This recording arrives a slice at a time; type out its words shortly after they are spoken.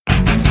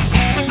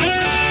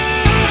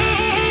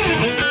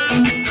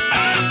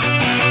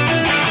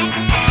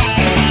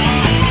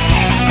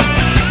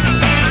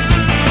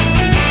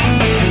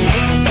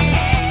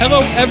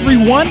Hello,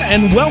 everyone,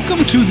 and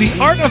welcome to The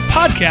Art of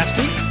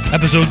Podcasting,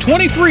 Episode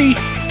 23,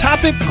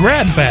 Topic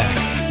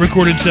GrabBag,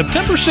 recorded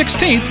September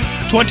 16th,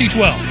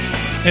 2012,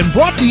 and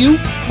brought to you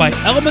by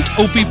Element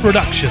Opie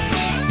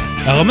Productions.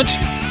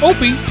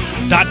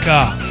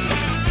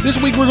 ElementOpie.com.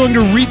 This week we're going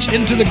to reach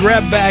into the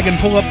GrabBag and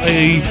pull up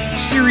a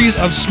series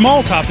of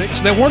small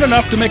topics that weren't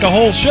enough to make a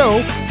whole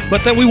show,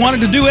 but that we wanted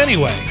to do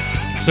anyway.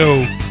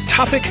 So,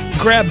 Topic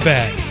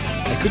GrabBag.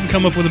 I couldn't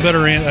come up with a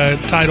better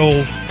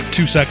title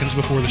 2 seconds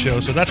before the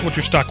show, so that's what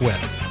you're stuck with.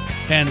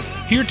 And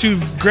here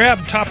to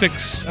grab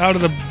topics out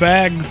of the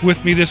bag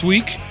with me this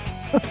week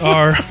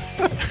are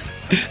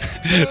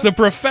the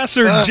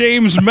Professor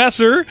James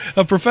Messer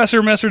of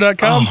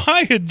ProfessorMesser.com.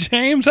 Hiya,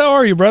 James. How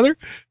are you, brother?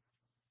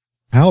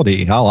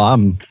 Howdy.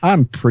 I'm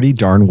pretty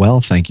darn well,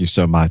 thank you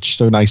so much.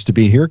 So nice to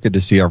be here. Good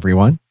to see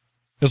everyone.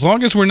 As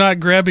long as we're not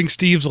grabbing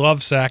Steve's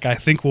love sack, I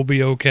think we'll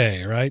be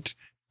okay, right?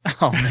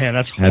 Oh man,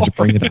 that's had to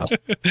bring it up.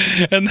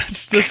 And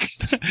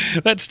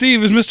that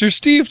Steve is Mr.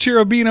 Steve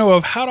Cherubino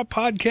of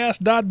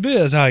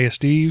howtopodcast.biz. Hiya,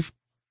 Steve.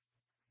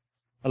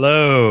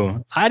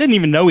 Hello. I didn't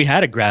even know we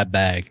had a grab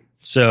bag,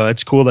 so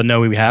it's cool to know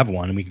we have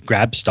one and we can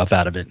grab stuff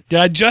out of it.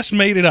 I just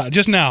made it up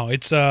just now.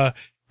 It's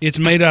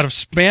made out of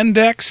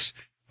spandex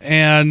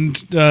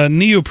and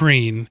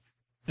neoprene,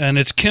 and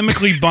it's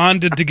chemically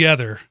bonded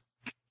together.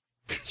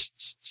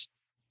 That's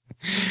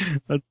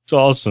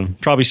awesome.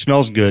 Probably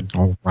smells good.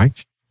 All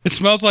right. It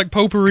smells like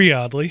potpourri,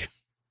 oddly.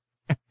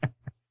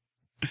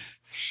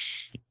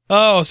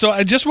 Oh, so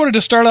I just wanted to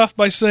start off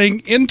by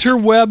saying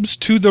interwebs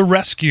to the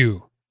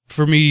rescue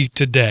for me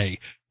today.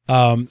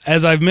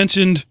 As I've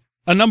mentioned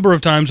a number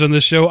of times on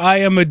this show, I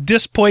am a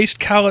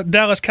displaced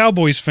Dallas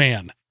Cowboys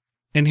fan.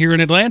 And here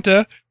in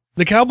Atlanta,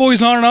 the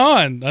Cowboys aren't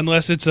on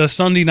unless it's a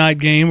Sunday night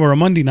game or a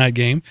Monday night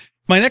game.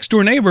 My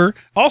next-door neighbor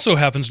also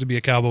happens to be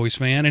a Cowboys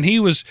fan, and he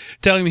was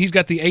telling me he's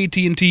got the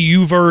AT&T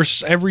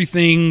U-verse,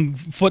 everything,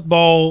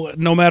 football,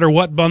 no matter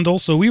what bundle.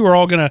 So I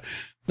was going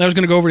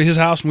to go over to his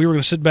house, and we were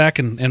going to sit back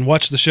and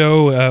watch the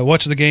show,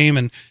 watch the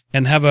game,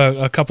 and have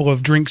a couple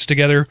of drinks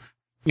together.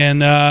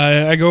 And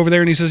I go over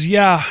there, and he says,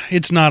 yeah,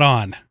 it's not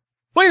on.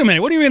 Wait a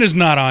minute, what do you mean it's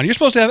not on? You're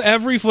supposed to have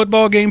every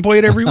football game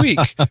played every week.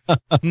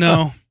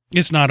 No.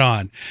 It's not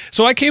on.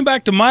 So I came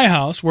back to my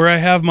house where I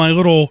have my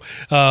little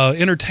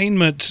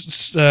entertainment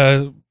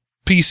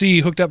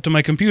PC hooked up to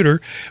my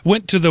computer,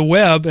 went to the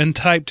web and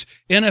typed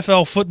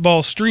NFL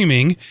football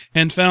streaming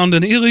and found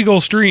an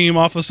illegal stream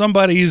off of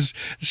somebody's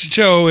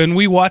show, and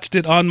we watched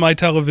it on my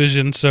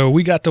television. So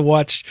we got to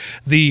watch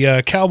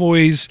the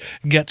Cowboys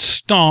get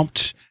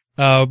stomped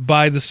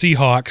by the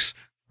Seahawks.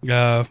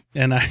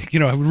 And I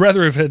would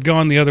rather have had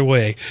gone the other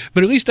way,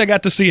 but at least I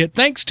got to see it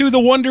thanks to the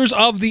wonders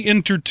of the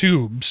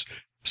intertubes.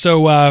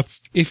 So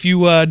if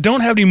you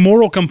don't have any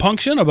moral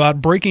compunction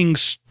about breaking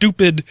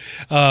stupid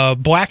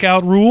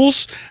blackout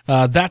rules,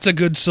 that's a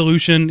good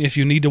solution if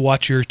you need to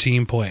watch your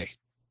team play.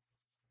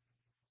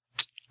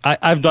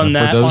 I've done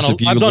that. For those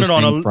of you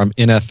listening from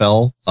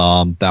NFL,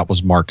 that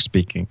was Mark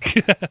speaking.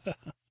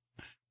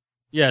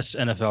 Yes,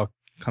 NFL,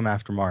 come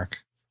after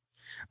Mark.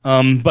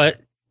 But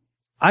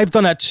I've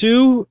done that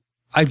too.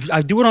 I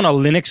do it on a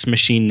Linux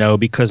machine though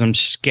because I'm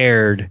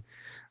scared.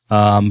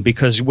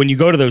 Because when you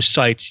go to those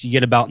sites, you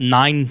get about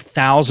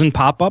 9,000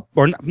 pop-up,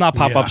 or not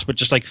pop-ups, but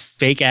just like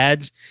fake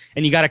ads.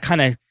 And you got to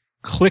kind of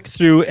click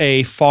through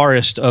a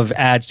forest of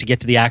ads to get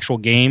to the actual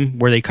game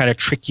where they kind of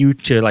trick you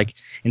to like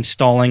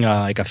installing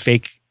a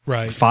fake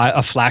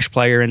a Flash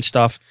player and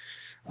stuff.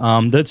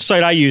 The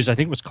site I use, I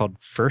think was called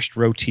First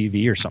Row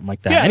TV or something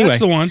like that. Yeah, anyway,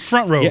 that's the one.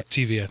 Front Row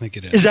TV, I think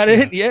it is. Is that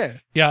it? Yeah.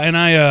 Yeah, and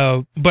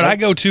I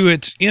go to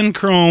it in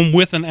Chrome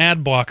with an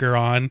ad blocker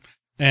on.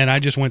 And I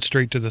just went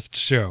straight to the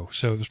show,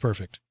 so it was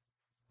perfect.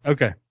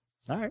 Okay.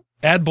 All right.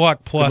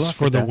 Adblock Plus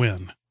for the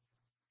win.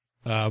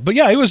 But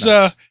yeah, it was,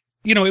 nice.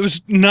 It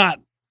was not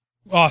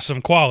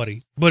awesome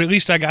quality, but at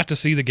least I got to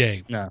see the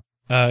game. No.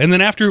 And then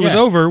after it was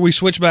over, we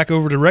switched back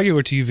over to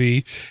regular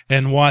TV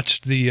and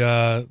watched the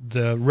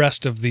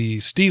rest of the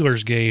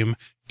Steelers game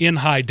in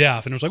high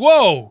def. And it was like,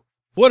 whoa,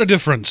 what a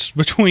difference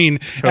between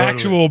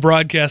actual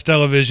broadcast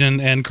television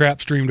and crap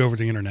streamed over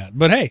the internet.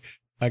 But hey,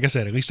 like I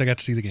said, at least I got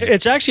to see the game.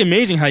 It's actually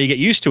amazing how you get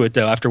used to it,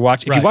 though, after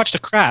watching. If you watch the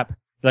crap,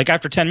 like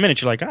after 10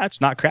 minutes, you're like, it's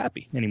not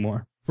crappy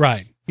anymore.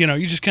 Right. You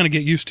just kind of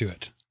get used to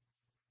it.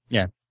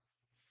 Yeah.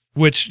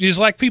 Which is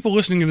like people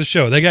listening to the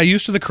show. They got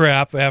used to the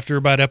crap after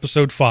about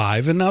episode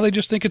 5, and now they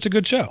just think it's a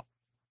good show.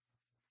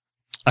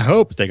 I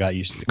hope they got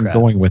used to the crap.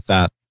 I'm going with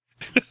that.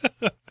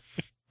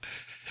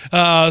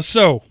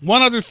 So,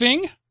 one other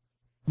thing.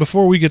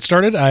 Before we get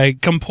started, I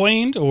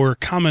complained or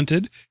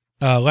commented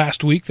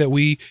last week that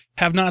we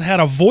have not had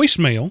a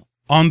voicemail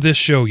on this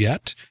show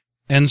yet.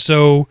 And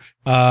so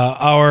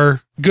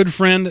our good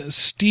friend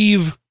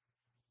Steve,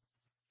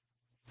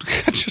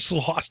 I just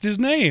lost his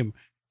name.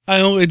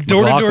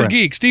 Door-to-Door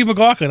Geek, Steve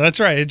McLaughlin. That's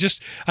right.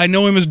 I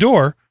know him as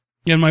Door,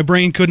 and my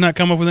brain could not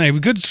come up with a name.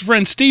 Good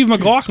friend Steve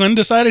McLaughlin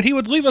decided he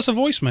would leave us a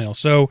voicemail.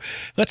 So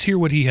let's hear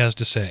what he has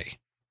to say.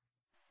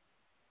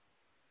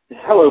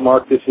 Hello,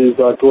 Mark. This is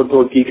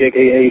Door-to-Door Geek,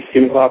 a.k.a.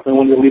 Steve McLaughlin. I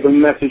wanted to leave a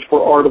message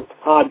for Art of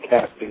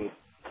Podcasting.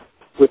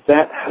 with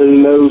that,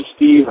 hello,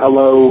 Steve.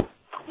 Hello,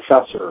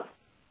 Professor.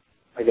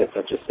 I guess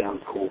that just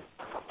sounds cool.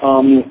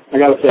 I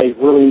got to say,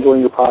 really enjoying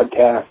your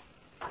podcast.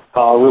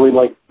 Really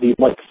like the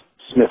Mike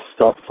Smith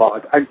stuff.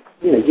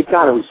 You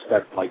got to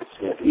respect Mike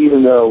Smith,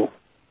 even though,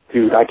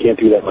 dude, I can't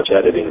do that much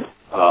editing.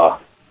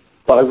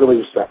 But I really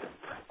respect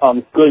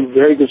it. Good,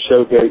 very good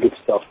show, very good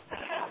stuff.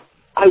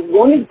 I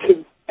wanted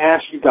to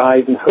ask you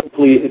guys, and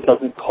hopefully it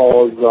doesn't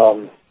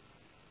cause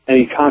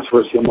any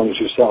controversy amongst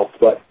yourselves,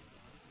 but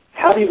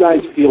how do you guys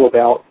feel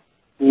about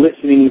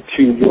listening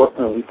to your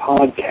own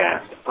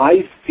podcast?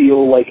 I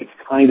feel like it's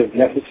kind of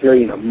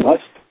necessary and a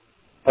must,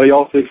 but I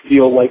also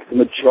feel like the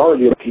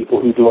majority of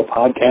people who do a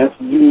podcast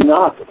do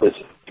not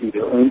listen to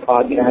their own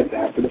podcast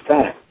after the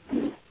fact.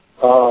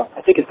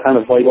 I think it's kind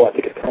of vital. I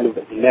think it's kind of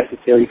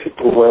necessary to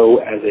grow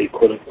as a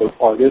quote-unquote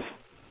artist.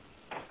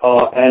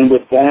 And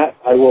with that,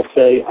 I will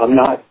say I'm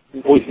not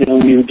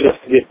voicing you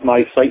just to get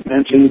my site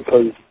mentioned,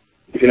 because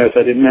if you notice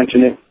I didn't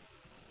mention it,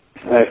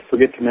 I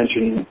forget to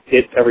mention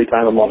it every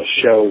time I'm on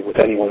a show with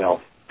anyone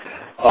else.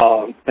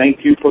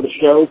 Thank you for the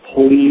show.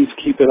 Please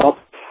keep it up.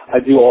 I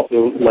do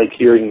also like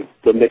hearing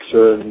the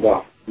mixer and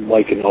the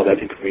mic and all that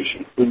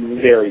information.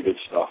 Very good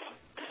stuff.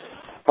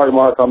 All right,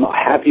 Mark, I'm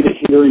happy to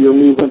hear your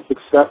movement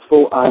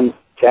successful. I'm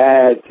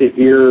sad to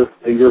hear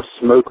that your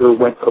smoker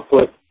went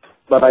kaput,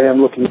 but I am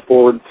looking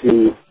forward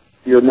to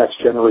your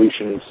next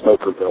generation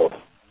smoker build.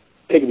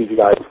 Take it easy,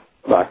 guys.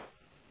 Bye.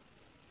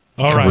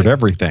 All right. Covered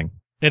everything.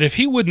 And if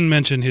he wouldn't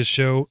mention his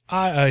show,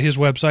 his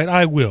website,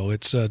 I will.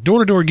 It's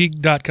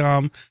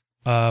doortodoorgeek.com,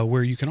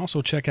 where you can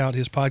also check out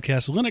his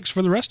podcast, Linux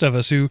for the Rest of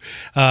Us, who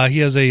he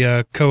has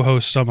a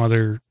co-host, some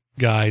other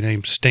guy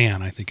named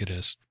Stan, I think it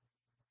is.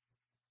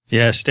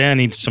 Yeah, Stan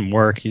needs some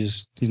work.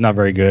 He's not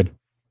very good.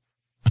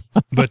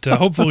 But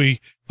hopefully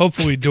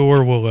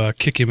Door will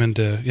kick him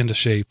into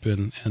shape,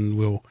 and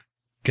we'll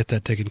get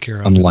that taken care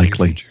of.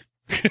 Unlikely.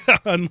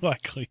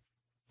 Unlikely.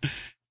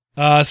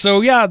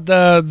 So yeah,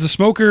 the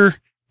smoker.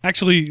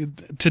 Actually,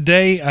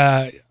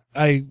 today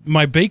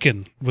my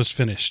bacon was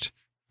finished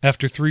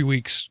after 3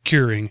 weeks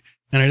curing,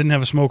 and I didn't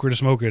have a smoker to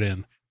smoke it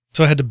in,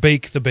 so I had to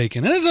bake the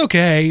bacon. And it's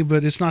okay,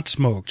 but it's not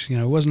smoked.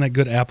 It wasn't that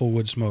good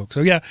applewood smoke.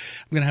 So yeah,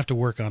 I'm gonna have to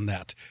work on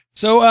that.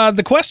 So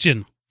the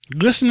question: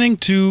 listening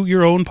to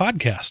your own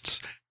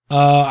podcasts.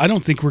 I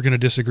don't think we're going to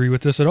disagree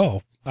with this at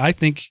all. I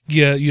think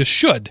you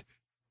should,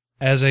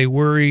 as a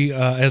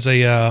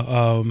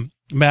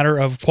matter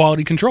of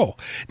quality control.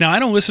 Now, I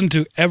don't listen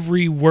to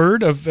every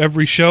word of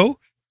every show,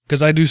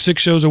 because I do 6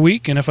 shows a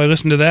week, and if I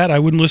listen to that, I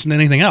wouldn't listen to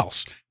anything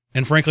else.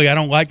 And frankly, I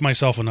don't like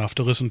myself enough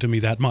to listen to me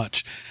that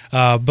much.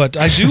 But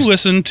I do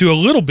listen to a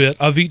little bit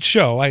of each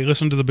show. I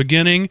listen to the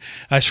beginning,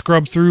 I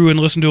scrub through and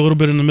listen to a little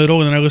bit in the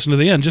middle, and then I listen to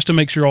the end, just to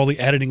make sure all the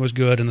editing was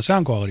good and the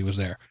sound quality was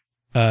there.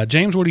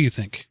 James, what do you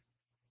think?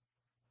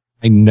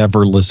 I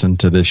never listened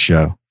to this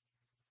show.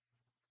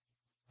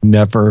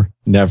 Never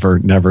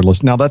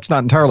listen. Now, that's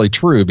not entirely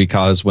true,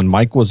 because when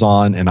Mike was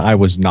on and I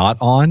was not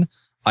on,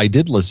 I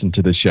did listen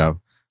to the show.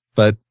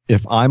 But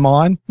if I'm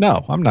on,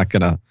 no, I'm not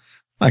gonna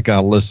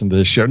listen to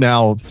this show.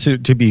 Now, to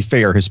be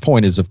fair, his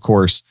point is, of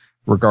course,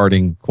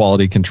 regarding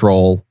quality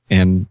control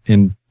and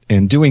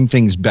doing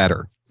things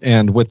better.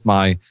 And with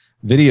my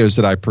videos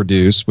that I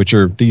produce, which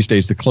are these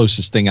days the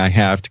closest thing I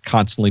have to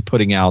constantly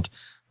putting out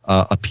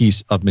a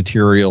piece of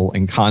material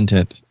and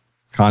content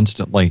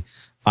constantly,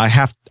 I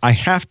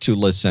have to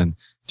listen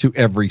to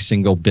every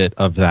single bit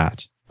of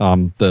that.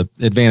 The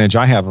advantage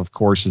I have, of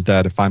course, is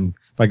that if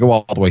I go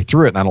all the way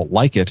through it and I don't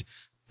like it,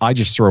 I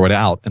just throw it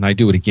out and I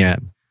do it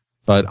again.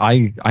 But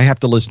I have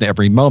to listen to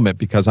every moment,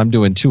 because I'm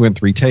doing 2 and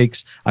 3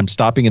 takes. I'm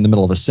stopping in the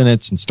middle of a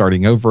sentence and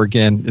starting over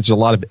again. There's a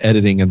lot of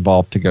editing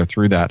involved to go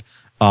through that.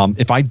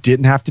 If I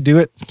didn't have to do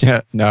it,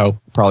 no,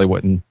 probably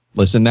wouldn't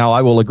listen. Now,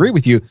 I will agree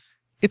with you.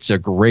 It's a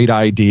great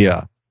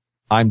idea.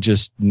 I'm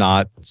just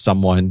not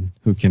someone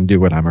who can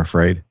do it, I'm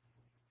afraid.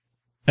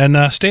 And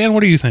Stan, what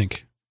do you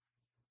think?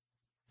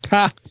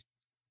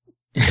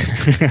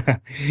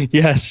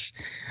 Yes,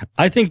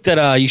 I think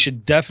that you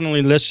should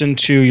definitely listen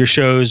to your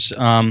shows.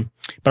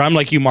 But I'm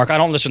like you, Mark. I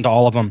don't listen to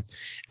all of them.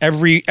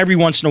 Every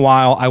once in a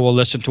while, I will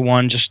listen to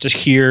one just to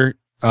hear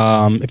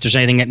if there's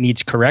anything that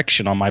needs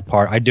correction on my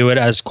part. I do it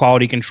as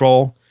quality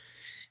control,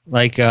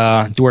 like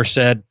Dor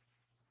said,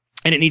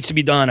 and it needs to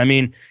be done. I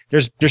mean,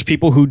 there's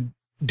people who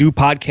do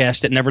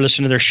podcasts that never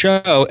listen to their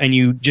show, and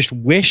you just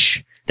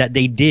wish that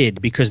they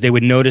did, because they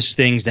would notice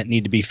things that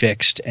need to be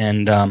fixed.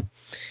 And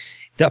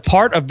that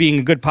part of being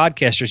a good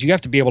podcaster is you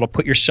have to be able to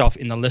put yourself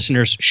in the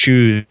listener's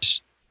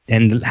shoes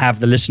and have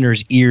the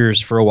listener's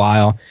ears for a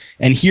while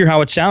and hear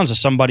how it sounds as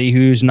somebody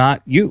who's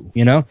not you,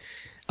 you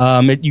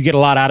get a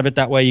lot out of it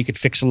that way. You could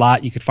fix a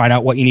lot. You could find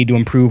out what you need to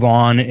improve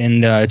on,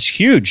 and it's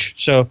huge.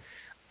 So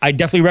I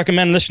definitely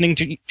recommend listening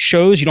to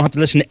shows. You don't have to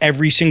listen to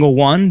every single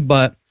one,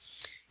 but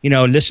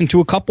listen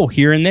to a couple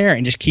here and there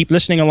and just keep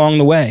listening along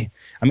the way.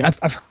 I mean,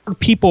 I've heard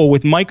people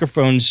with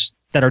microphones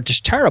that are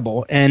just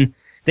terrible, and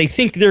they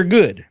think they're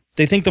good.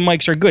 They think the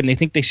mics are good and they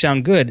think they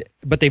sound good,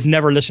 but they've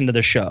never listened to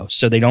the show.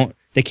 So they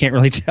can't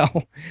really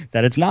tell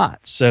that it's not.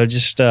 So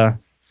just,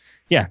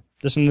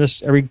 listen to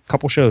this every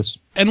couple shows.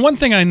 And one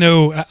thing I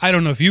know, I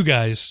don't know if you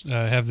guys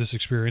have this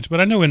experience, but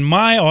I know in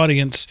my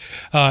audience,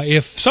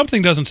 if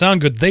something doesn't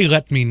sound good, they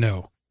let me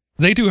know.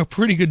 They do a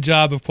pretty good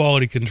job of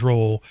quality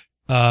control,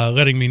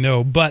 letting me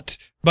know. But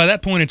by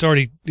that point, it's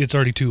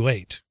already too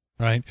late,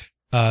 right?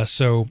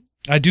 So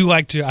I do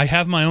like to. I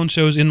have my own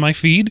shows in my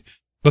feed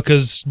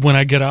because when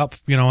I get up,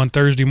 on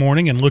Thursday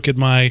morning and look at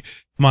my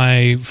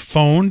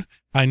phone,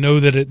 I know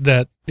that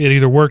it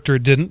either worked or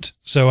it didn't.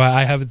 So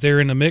I have it there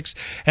in the mix,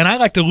 and I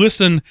like to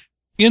listen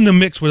in the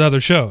mix with other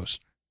shows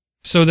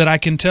so that I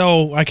can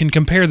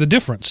compare the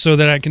difference, so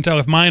that I can tell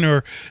if mine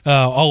are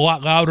a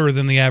lot louder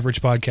than the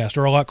average podcast,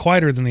 or a lot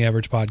quieter than the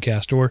average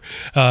podcast, or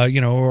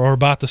or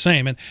about the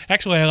same. And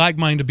actually, I like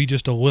mine to be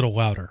just a little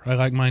louder. I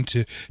like mine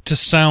to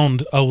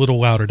sound a little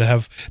louder, to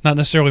have not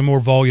necessarily more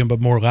volume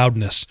but more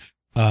loudness.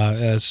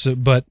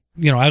 But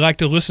I like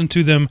to listen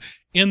to them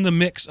in the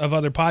mix of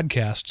other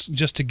podcasts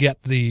just to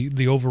get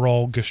the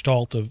overall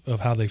gestalt of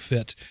how they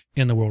fit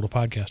in the world of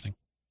podcasting.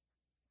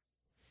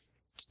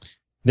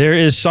 There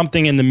is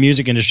something in the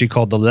music industry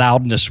called the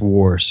loudness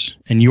wars,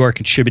 and you are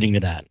contributing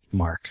to that,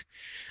 Mark.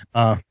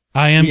 I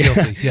am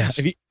guilty, yes.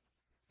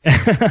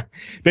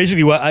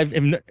 Basically,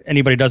 if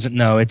anybody doesn't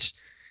know, it's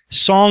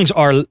songs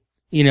are,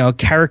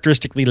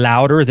 characteristically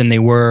louder than they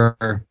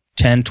were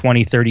 10,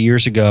 20, 30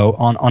 years ago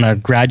on a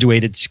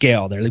graduated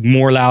scale. They're like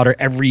more louder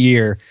every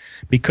year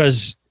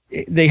because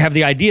they have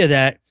the idea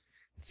that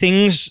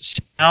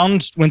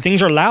when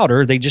things are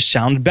louder, they just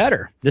sound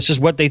better. This is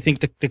what they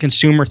think the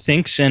consumer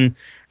thinks, and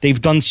they've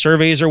done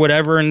surveys or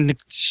whatever and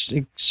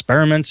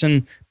experiments,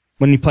 and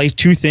when you play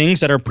two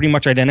things that are pretty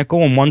much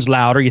identical and one's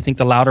louder, you think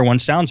the louder one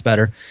sounds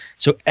better.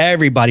 So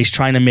everybody's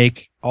trying to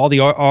make, all the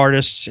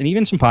artists and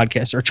even some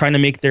podcasts are trying to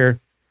make their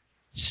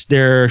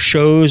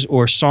shows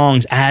or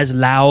songs as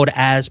loud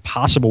as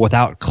possible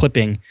without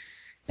clipping.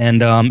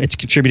 And it's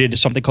contributed to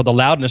something called the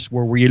loudness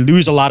war, where you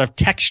lose a lot of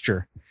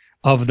texture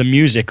of the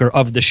music or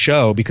of the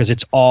show because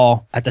it's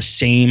all at the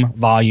same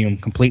volume,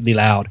 completely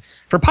loud.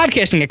 For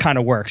podcasting, it kind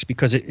of works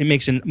because it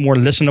makes a more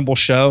listenable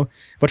show.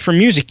 But for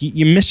music,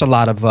 you miss a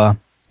lot of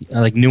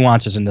like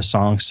nuances in the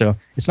song, so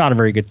it's not a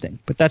very good thing.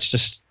 But that's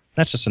just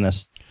an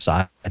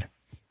aside.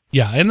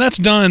 Yeah, and that's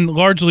done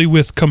largely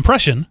with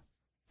compression.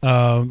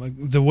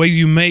 The way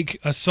you make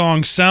a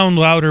song sound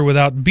louder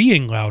without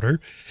being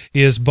louder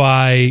is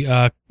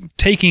by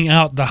taking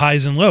out the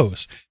highs and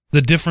lows.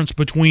 The difference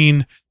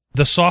between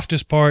the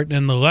softest part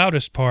and the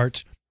loudest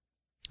part,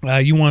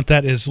 you want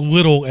that as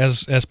little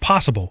as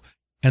possible,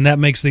 and that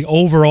makes the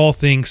overall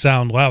thing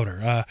sound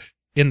louder.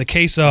 In the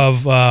case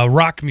of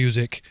rock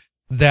music,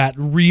 that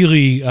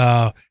really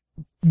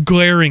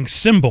glaring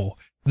cymbal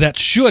that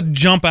should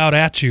jump out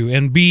at you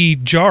and be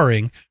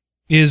jarring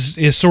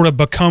is sort of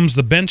becomes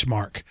the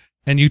benchmark,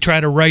 and you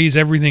try to raise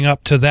everything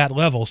up to that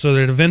level so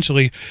that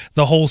eventually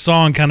the whole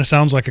song kind of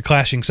sounds like a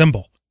clashing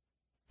cymbal.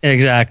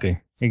 Exactly.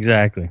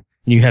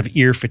 You have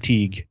ear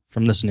fatigue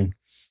from listening.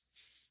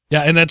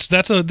 Yeah, and that's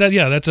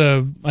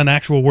an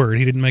actual word.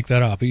 He didn't make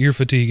that up. Ear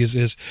fatigue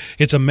is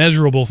it's a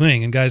measurable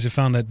thing, and guys have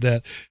found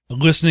that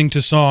listening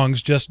to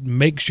songs just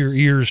makes your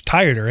ears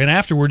tireder. And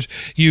afterwards,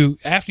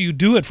 after you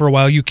do it for a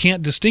while, you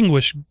can't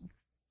distinguish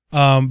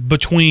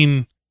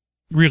between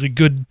really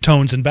good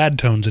tones and bad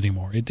tones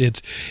anymore.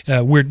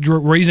 We're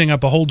raising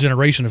up a whole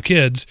generation of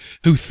kids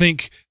who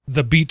think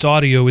the Beats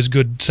audio is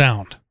good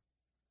sound.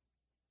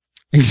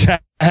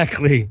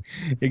 Exactly.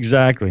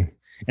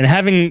 And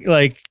having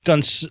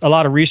done a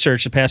lot of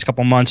research the past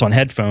couple months on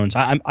headphones,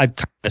 I kind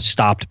of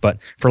stopped. But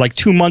for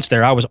 2 months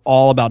there, I was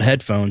all about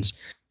headphones.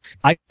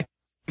 I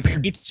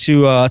compared it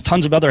to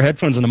tons of other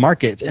headphones in the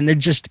market, and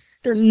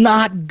they're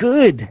not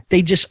good.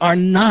 They just are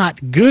not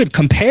good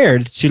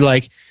compared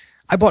to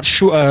I bought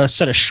a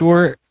set of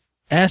Shure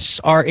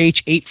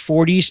SRH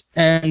 840s,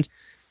 and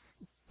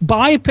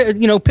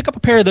pick up a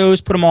pair of those,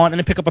 put them on, and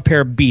then pick up a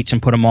pair of Beats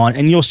and put them on,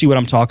 and you'll see what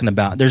I'm talking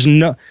about.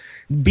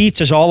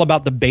 Beats is all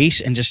about the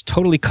bass and just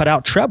totally cut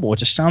out treble. It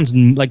just sounds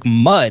like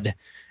mud.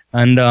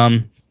 And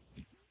I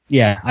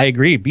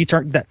agree. Beats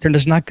they're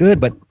just not good,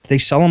 but they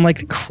sell them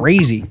like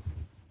crazy.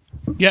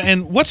 Yeah,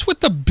 and what's with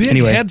the big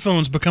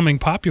headphones becoming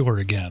popular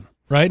again?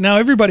 Right now,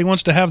 everybody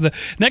wants to have the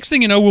next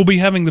thing you know, we'll be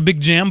having the big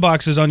jam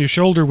boxes on your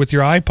shoulder with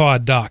your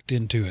iPod docked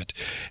into it.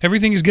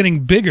 Everything is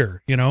getting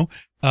bigger, and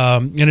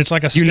it's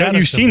like a status.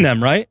 You've seen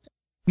them, right?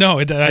 No,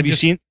 have you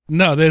seen?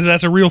 No,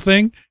 that's a real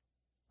thing.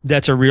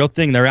 That's a real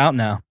thing. They're out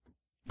now.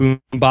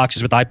 Boom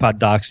boxes with iPod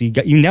docks.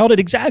 You nailed it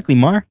exactly,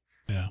 Mar.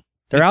 Yeah,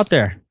 they're out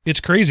there.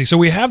 It's crazy. So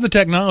we have the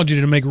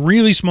technology to make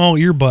really small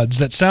earbuds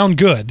that sound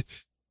good,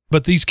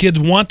 but these kids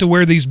want to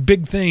wear these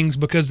big things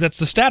because that's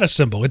the status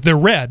symbol. They're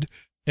red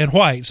and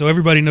white, so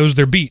everybody knows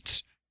they're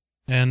Beats.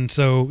 And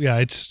so, yeah,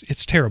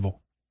 it's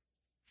terrible.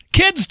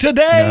 Kids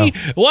today,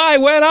 why,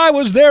 when I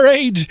was their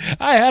age,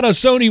 I had a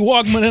Sony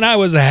Walkman and I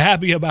was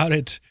happy about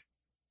it.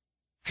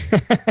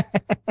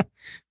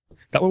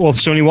 Well,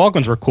 Sony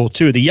Walkmans were cool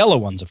too. The yellow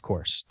ones, of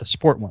course, the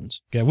sport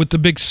ones. Yeah, with the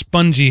big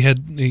spongy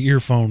head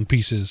earphone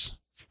pieces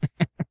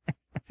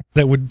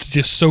that would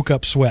just soak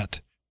up sweat.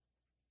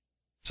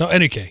 So,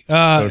 anyway,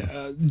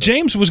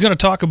 James was going to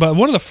talk about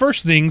one of the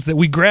first things that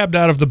we grabbed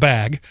out of the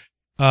bag.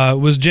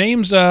 Was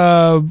James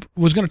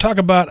was going to talk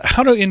about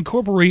how to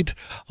incorporate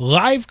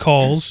live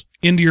calls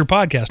into your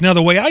podcast. Now,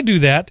 the way I do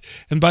that,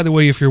 and by the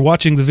way, if you're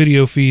watching the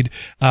video feed,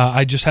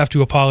 I just have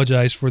to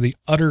apologize for the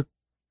utter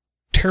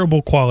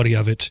terrible quality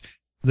of it.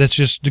 That's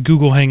just the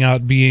Google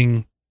Hangout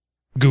being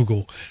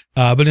Google.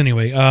 But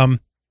anyway,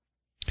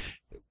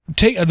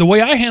 the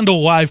way I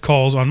handle live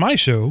calls on my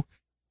show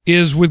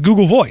is with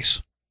Google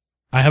Voice.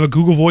 I have a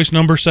Google Voice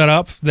number set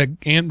up that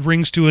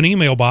rings to an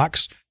email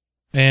box.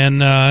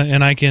 And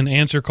I can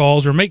answer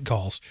calls or make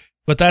calls.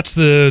 But that's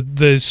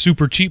the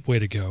super cheap way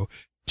to go.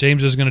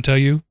 James is going to tell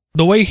you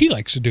the way he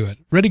likes to do it.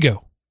 Ready,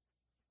 go.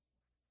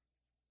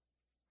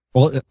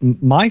 Well,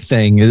 my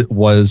thing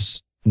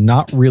was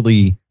not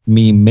really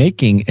me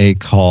making a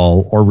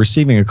call or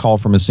receiving a call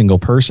from a single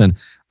person.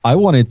 I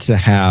wanted to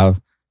have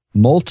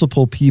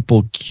multiple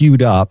people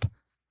queued up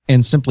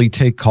and simply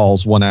take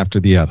calls one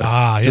after the other.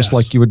 Yes. Just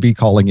like you would be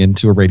calling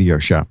into a radio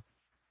show,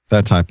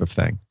 that type of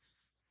thing.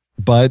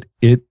 But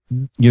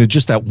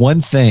just that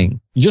one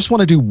thing, you just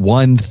want to do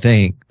one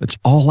thing. That's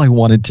all I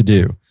wanted to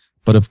do.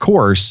 But of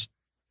course,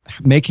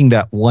 making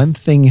that one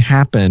thing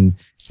happen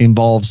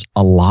involves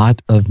a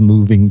lot of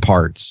moving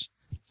parts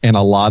and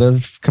a lot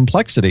of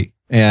complexity.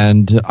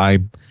 And I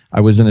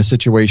was in a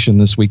situation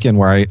this weekend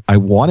where I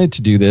wanted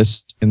to do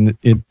this, and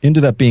it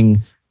ended up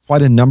being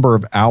quite a number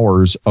of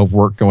hours of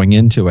work going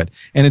into it.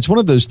 And it's one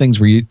of those things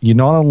where you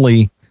not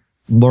only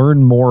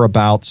learn more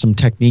about some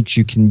techniques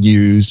you can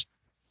use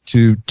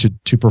to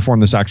perform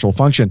this actual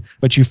function,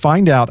 but you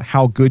find out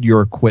how good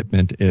your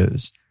equipment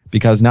is,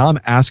 because now I'm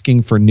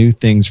asking for new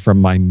things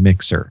from my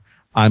mixer.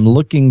 I'm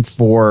looking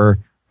for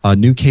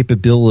new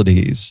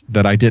capabilities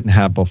that I didn't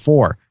have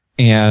before.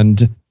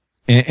 And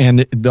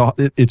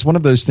it's one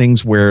of those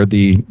things where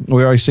we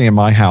always say in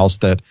my house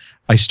that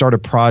I start a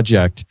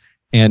project,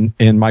 and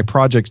my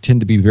projects tend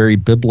to be very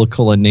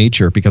biblical in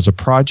nature, because a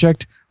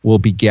project will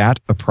begat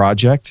a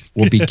project,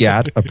 will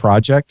begat a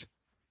project.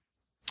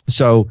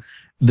 So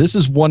this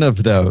is one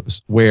of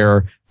those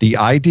where the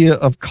idea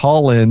of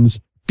call-ins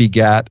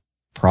begat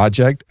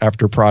project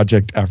after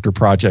project after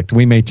project.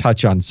 We may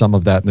touch on some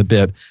of that in a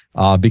bit,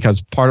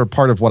 because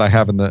part of what I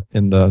have in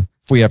the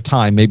if we have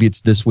time, maybe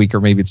it's this week or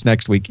maybe it's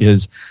next week,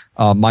 is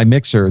my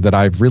mixer that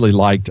I've really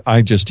liked.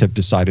 I just have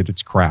decided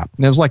it's crap.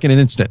 And it was like in an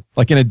instant,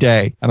 like in a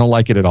day. I don't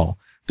like it at all.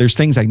 There's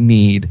things I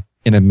need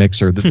in a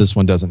mixer that this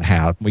one doesn't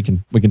have. We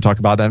can talk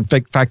about that. In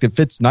fact, it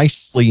fits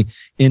nicely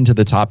into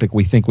the topic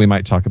we think we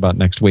might talk about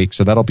next week.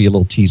 So that'll be a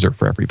little teaser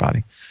for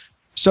everybody.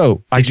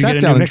 So I sat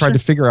down and tried to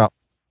figure out.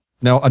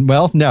 No.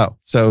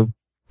 So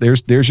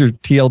there's your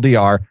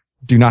TLDR.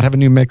 Do not have a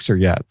new mixer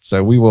yet.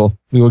 So we will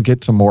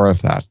get to more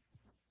of that.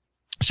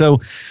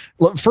 So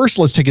first,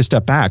 let's take a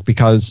step back,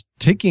 because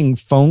taking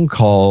phone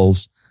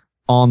calls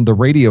on the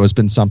radio has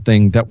been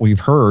something that we've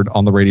heard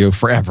on the radio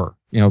forever.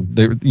 You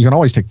can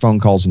always take phone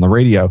calls on the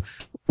radio.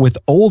 With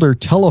older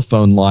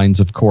telephone lines,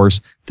 of course,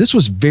 this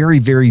was very,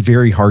 very,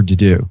 very hard to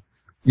do.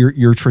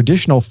 Your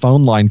traditional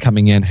phone line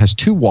coming in has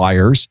two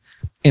wires,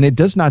 and it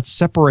does not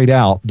separate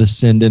out the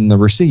send and the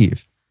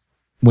receive.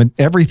 When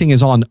everything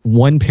is on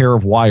one pair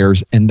of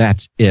wires, and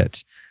that's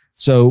it.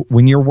 So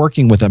when you're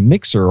working with a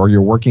mixer, or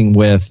you're working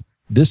with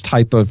this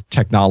type of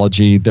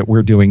technology that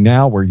we're doing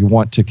now, where you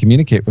want to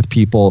communicate with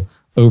people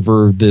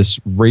over this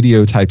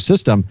radio type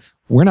system,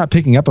 we're not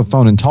picking up a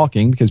phone and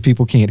talking, because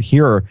people can't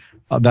hear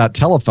that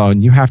telephone.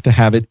 You have to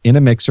have it in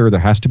a mixer. There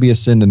has to be a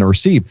send and a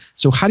receive.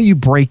 So how do you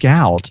break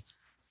out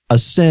a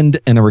send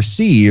and a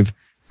receive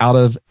out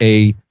of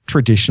a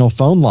traditional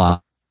phone line,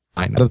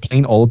 out of the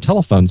plain old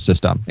telephone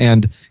system?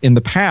 And in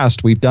the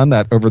past, we've done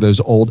that over those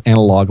old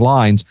analog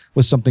lines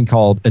with something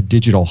called a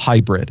digital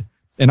hybrid.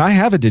 And I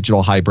have a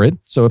digital hybrid.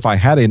 So if I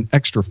had an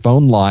extra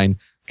phone line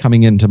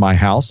coming into my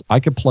house, I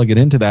could plug it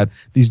into that.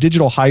 These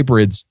digital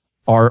hybrids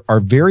are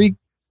very,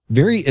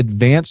 very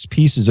advanced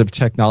pieces of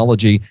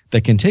technology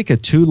that can take a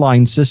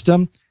two-line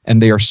system,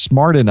 and they are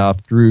smart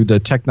enough through the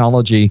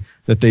technology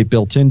that they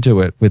built into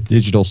it with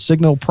digital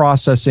signal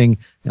processing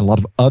and a lot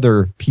of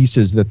other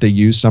pieces that they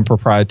use, some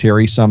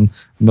proprietary, some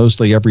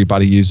mostly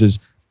everybody uses.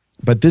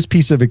 But this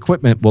piece of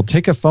equipment will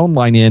take a phone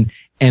line in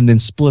and then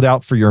split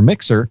out for your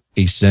mixer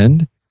a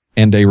send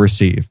and a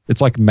receive.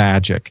 It's like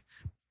magic.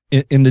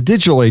 In the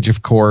digital age,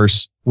 of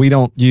course, we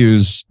don't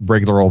use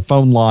regular old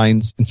phone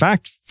lines. In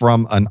fact,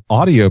 from an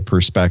audio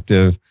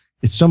perspective,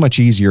 it's so much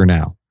easier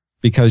now,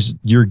 because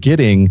you're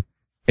getting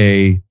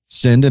a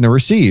send and a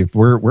receive.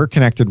 We're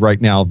connected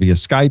right now via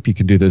Skype. You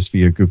can do this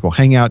via Google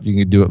Hangout.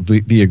 You can do it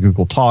via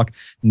Google Talk.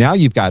 Now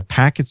you've got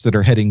packets that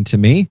are heading to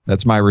me.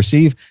 That's my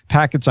receive.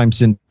 Packets I'm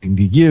sending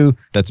to you.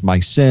 That's my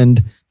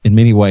send. In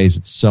many ways,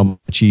 it's so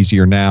much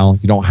easier now.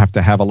 You don't have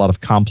to have a lot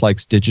of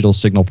complex digital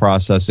signal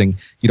processing.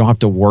 You don't have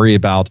to worry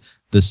about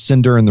the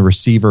sender and the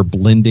receiver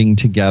blending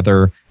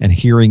together and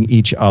hearing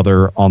each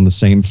other on the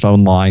same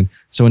phone line.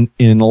 So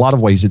in a lot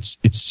of ways, it's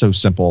so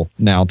simple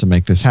now to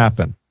make this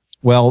happen.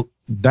 Well,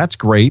 that's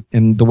great.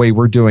 And the way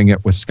we're doing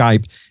it with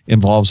Skype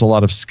involves a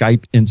lot of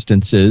Skype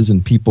instances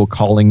and people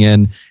calling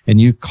in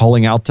and you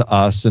calling out to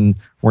us. And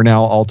we're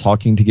now all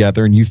talking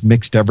together and you've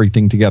mixed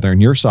everything together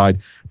on your side.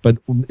 But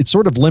it's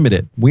sort of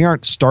limited. We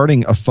aren't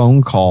starting a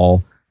phone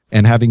call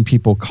and having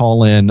people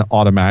call in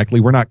automatically.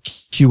 We're not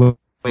queuing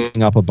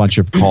up a bunch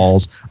of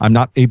calls. I'm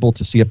not able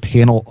to see a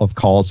panel of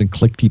calls and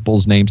click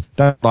people's names.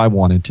 That's what I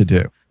wanted to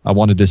do. I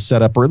wanted to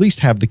set up or at least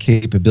have the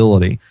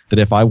capability that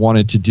if I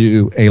wanted to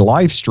do a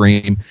live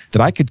stream,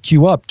 that I could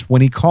queue up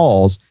 20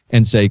 calls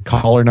and say,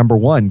 caller number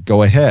 1,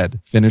 go ahead.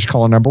 Finish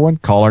caller number 1,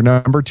 caller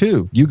number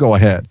 2, you go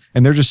ahead.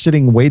 And they're just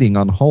sitting waiting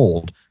on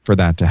hold for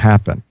that to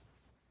happen.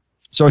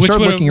 So I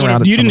started looking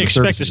around at you some didn't of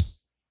the expect services.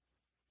 this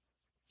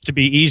to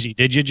be easy,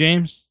 did you,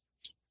 James?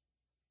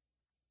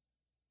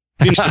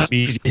 You didn't expect it to be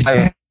easy.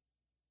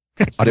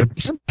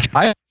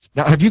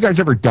 Now, have you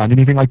guys ever done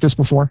anything like this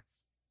before?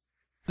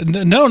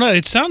 No.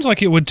 It sounds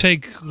like it would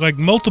take like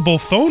multiple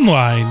phone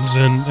lines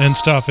and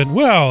stuff. And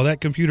well,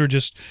 that computer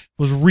just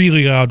was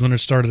really loud when it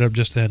started up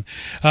just then.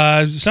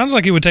 It sounds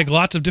like it would take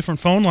lots of different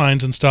phone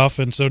lines and stuff.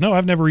 And so, no,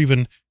 I've never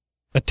even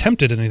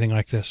attempted anything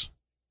like this.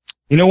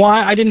 You know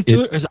why I didn't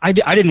do it? Because I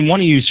didn't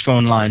want to use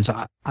phone lines.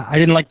 I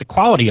didn't like the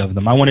quality of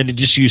them. I wanted to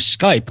just use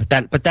Skype,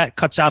 but that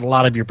cuts out a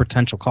lot of your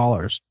potential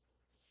callers.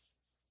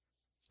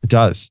 It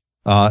does.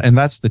 And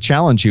that's the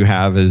challenge you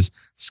have is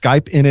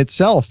Skype in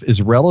itself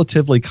is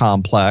relatively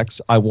complex.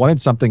 I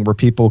wanted something where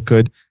people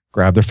could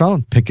grab their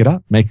phone, pick it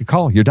up, make a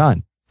call. You're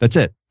done. That's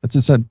it. That's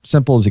as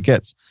simple as it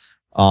gets.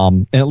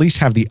 And at least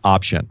have the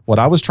option. What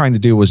I was trying to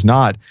do was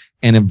not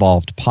an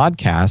involved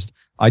podcast.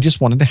 I just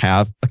wanted to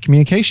have a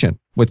communication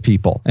with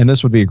people. And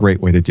this would be a great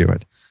way to do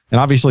it. And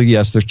obviously,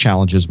 yes, there's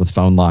challenges with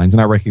phone lines,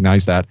 and I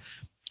recognize that.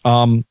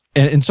 And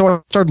so I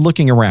started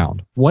looking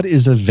around. What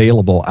is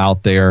available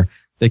out there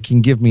that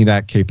can give me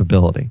that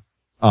capability?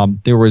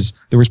 There was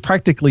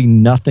practically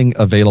nothing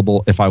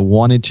available if I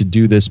wanted to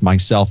do this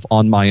myself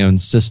on my own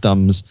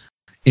systems,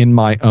 on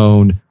my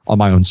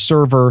own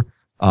server,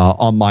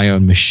 on my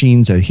own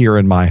machines here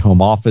in my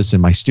home office,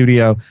 in my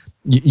studio.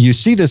 You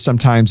see this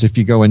sometimes if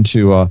you go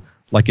into a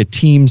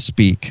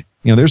TeamSpeak.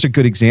 There's a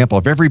good example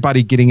of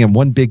everybody getting in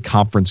one big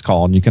conference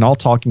call and you can all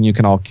talk and you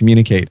can all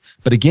communicate.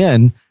 But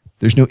again,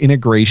 there's no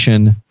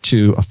integration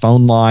to a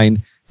phone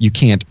line. You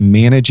can't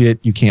manage it.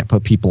 You can't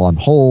put people on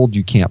hold.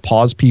 You can't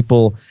pause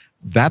people.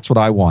 That's what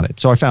I wanted.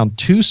 So I found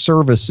 2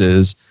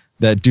 services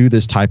that do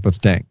this type of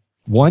thing.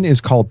 One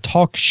is called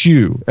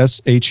TalkShoe,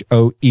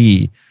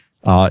 SHOE.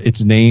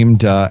 It's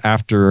named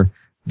after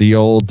the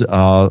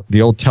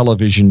old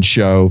television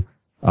show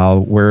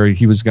where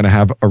he was going to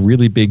have a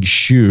really big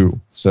shoe.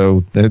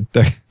 So that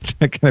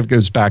kind of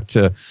goes back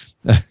to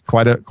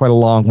quite a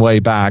long way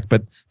back.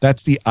 But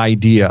that's the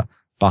idea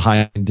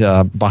behind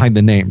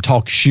the name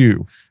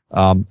TalkShoe.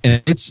 And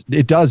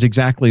it does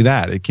exactly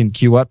that. It can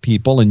queue up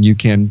people and you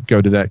can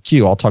go to that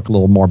queue. I'll talk a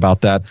little more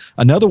about that.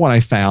 Another one I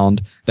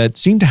found that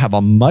seemed to have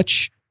a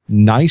much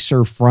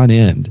nicer front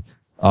end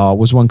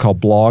was one called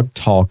Blog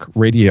Talk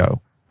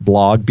Radio.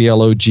 Blog,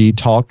 B-L-O-G,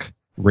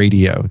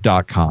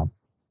 talkradio.com.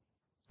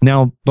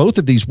 Now, both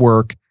of these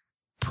work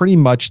pretty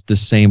much the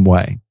same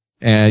way.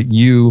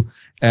 You,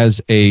 as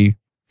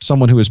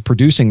someone who is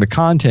producing the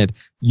content,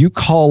 you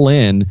call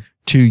in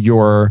to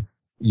your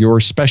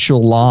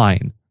special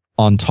line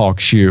on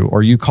TalkShoe,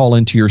 or you call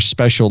into your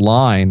special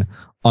line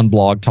on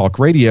Blog Talk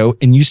Radio,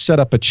 and you set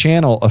up a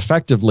channel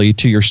effectively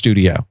to your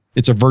studio.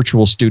 It's a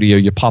virtual studio.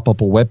 You pop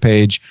up a web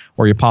page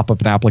or you pop up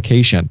an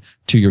application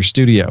to your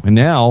studio. And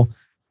now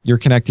you're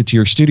connected to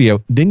your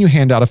studio. Then you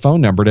hand out a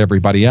phone number to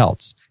everybody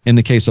else. In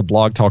the case of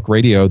Blog Talk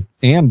Radio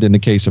and in the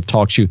case of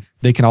TalkShoe,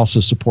 they can also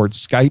support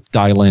Skype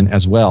dial-in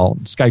as well,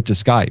 Skype to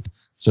Skype.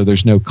 So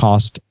there's no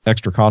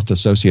extra cost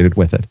associated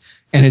with it.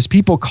 And as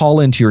people call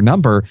into your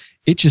number,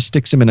 it just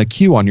sticks them in a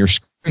queue on your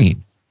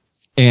screen.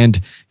 And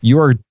you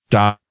are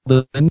dialed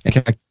in and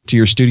connected to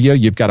your studio.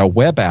 You've got a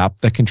web app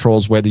that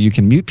controls whether you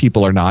can mute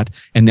people or not.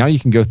 And now you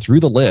can go through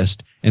the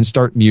list and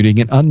start muting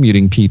and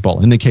unmuting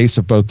people. In the case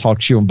of both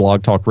TalkShoe and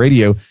Blog Talk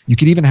Radio, you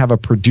could even have a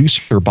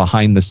producer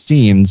behind the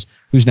scenes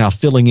who's now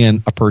filling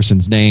in a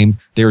person's name.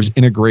 There's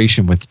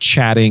integration with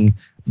chatting.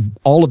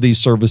 All of these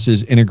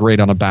services integrate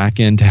on a back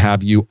end to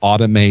have you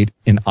automate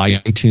an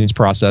iTunes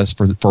process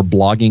for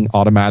blogging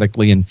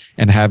automatically and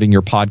having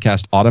your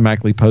podcast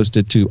automatically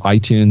posted to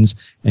iTunes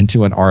and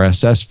to an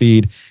RSS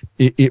feed.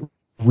 It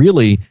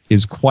really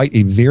is quite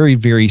a very,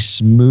 very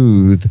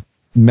smooth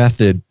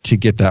method to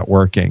get that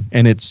working.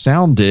 And it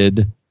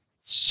sounded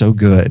so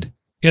good.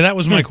 Yeah, that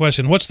was my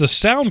question. What's the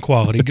sound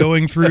quality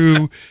going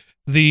through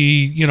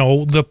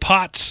the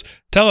POTS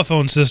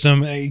telephone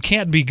system? It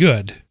can't be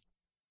good.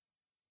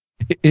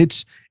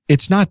 It's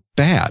not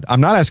bad.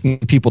 I'm not asking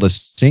people to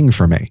sing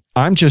for me.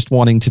 I'm just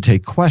wanting to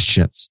take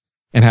questions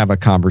and have a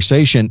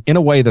conversation in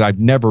a way that I've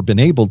never been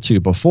able to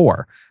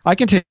before. I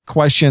can take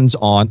questions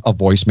on a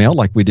voicemail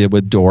like we did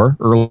with Dor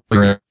earlier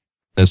in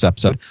this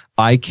episode.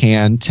 I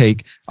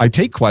take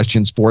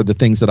questions for the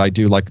things that I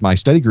do, like my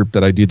study group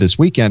that I do this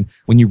weekend.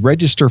 When you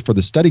register for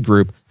the study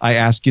group, I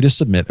ask you to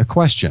submit a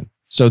question.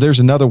 So there's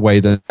another way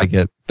that I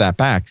get that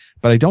back,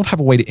 but I don't have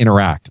a way to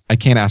interact. I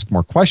can't ask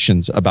more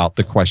questions about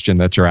the question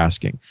that you're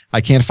asking. I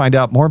can't find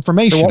out more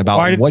information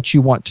about what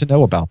you want to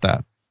know about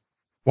that.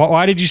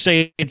 Why did you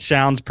say it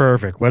sounds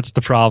perfect? What's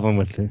the problem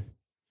with it?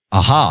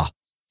 Aha.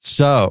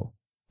 So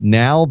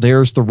now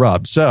there's the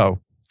rub.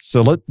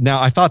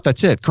 Now I thought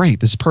that's it.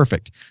 Great. This is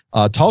perfect.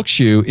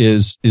 TalkShoe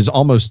is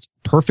almost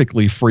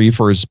perfectly free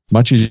for as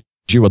much as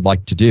you would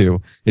like to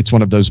do. It's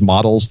one of those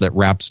models that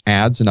wraps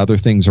ads and other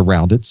things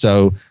around it.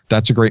 So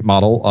that's a great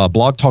model.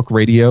 Blog Talk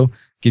Radio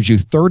gives you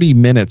 30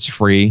 minutes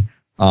free.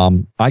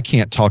 I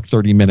can't talk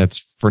 30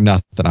 minutes for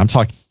nothing. I'm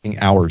talking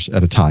hours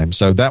at a time.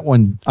 So that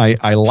one,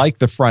 I like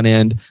the front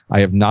end.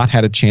 I have not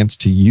had a chance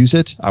to use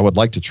it. I would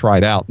like to try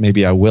it out.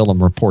 Maybe I will and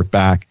report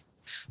back.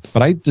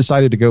 But I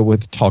decided to go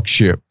with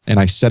TalkShoe, and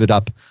I set it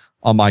up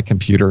on my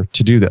computer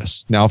to do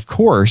this. Now, of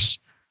course,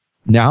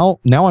 now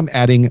I'm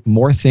adding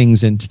more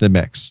things into the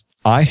mix.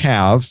 I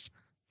have,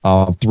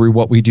 through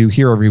what we do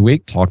here every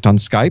week, talked on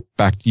Skype,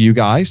 back to you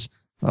guys,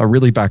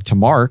 really back to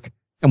Mark,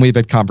 and we've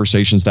had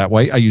conversations that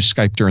way. I use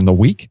Skype during the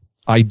week.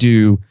 I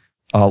do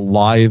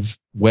live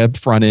web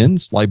front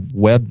ends, live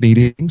web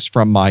meetings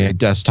from my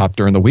desktop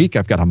during the week.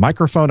 I've got a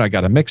microphone. I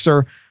got a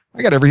mixer.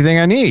 I got everything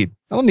I need.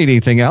 I don't need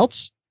anything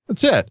else.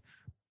 That's it.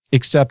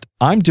 Except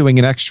I'm doing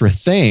an extra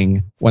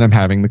thing when I'm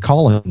having the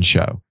call-in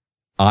show.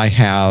 I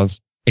have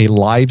a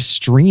live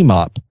stream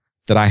up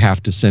that I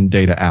have to send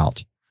data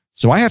out.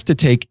 So I have to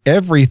take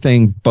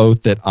everything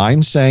both that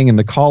I'm saying and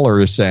the caller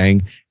is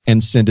saying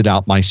and send it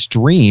out my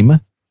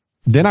stream.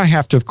 Then I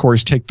have to, of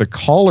course, take the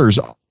caller's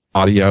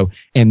audio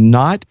and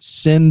not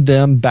send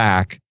them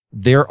back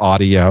their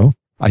audio.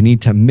 I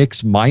need to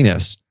mix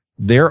minus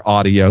their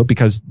audio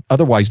because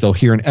otherwise they'll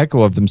hear an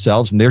echo of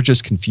themselves and they're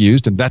just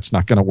confused, and that's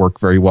not going to work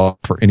very well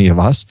for any of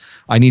us.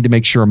 I need to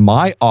make sure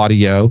my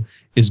audio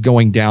is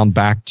going down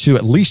back to,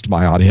 at least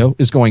my audio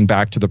is going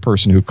back to the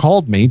person who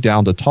called me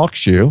down to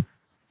TalkShoe.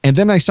 And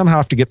then I somehow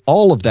have to get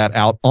all of that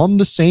out on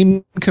the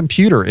same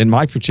computer, in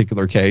my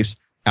particular case,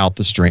 out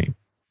the stream.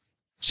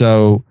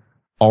 So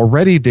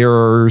already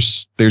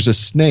there's a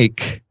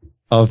snake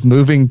of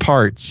moving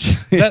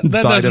parts. That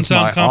doesn't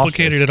sound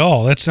complicated at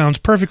all. That sounds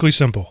perfectly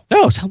simple.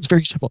 No, it sounds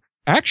very simple.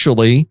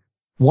 Actually,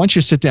 once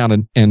you sit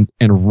down and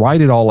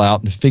write it all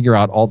out and figure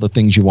out all the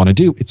things you want to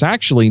do, it's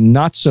actually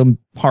not so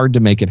hard to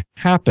make it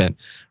happen.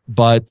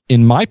 But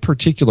in my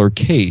particular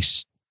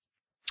case,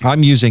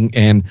 I'm using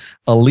an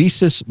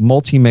Alesis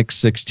Multimix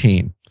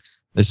 16.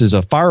 This is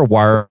a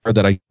FireWire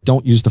that I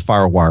don't use the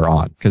FireWire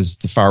on because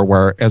the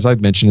FireWire, as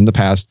I've mentioned in the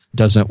past,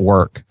 doesn't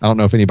work. I don't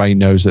know if anybody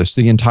knows this.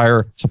 The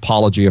entire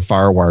topology of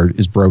FireWire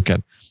is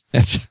broken.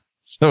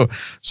 So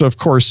of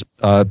course,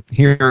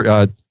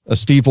 here,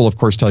 Steve will, of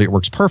course, tell you it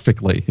works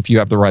perfectly if you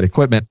have the right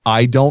equipment.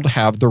 I don't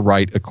have the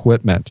right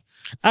equipment.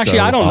 Actually,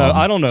 I don't know.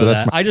 I don't know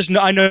that.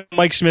 I know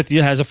Mike Smith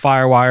has a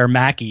FireWire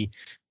Mackie,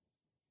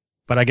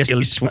 but I guess at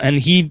least, and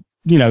he,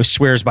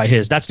 swears by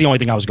his. That's the only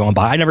thing I was going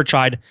by. I never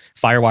tried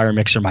FireWire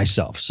mixer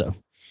myself. So,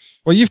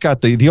 well, you've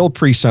got the old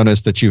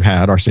PreSonus that you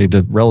had, or say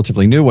the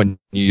relatively new one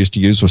you used to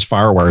use was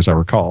FireWire, as I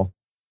recall.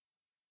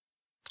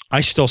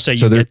 I still say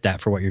you get that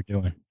for what you're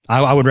doing.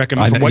 I would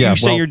recommend for what you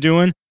say you're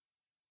doing.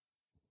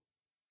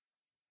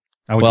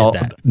 I would get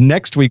that.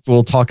 Next week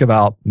we'll talk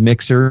about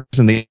mixers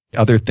and the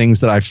other things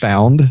that I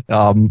found.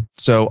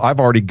 So I've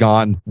already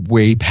gone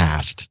way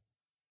past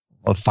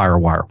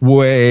FireWire,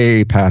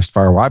 way past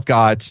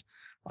FireWire.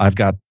 I've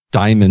got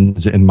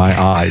diamonds in my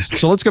eyes.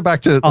 So let's go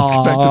back to the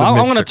mixer.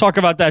 I want to talk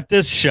about that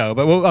this show,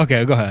 but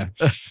okay, go ahead.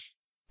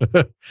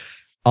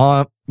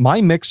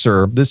 My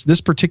mixer,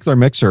 this particular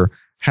mixer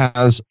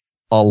has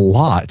a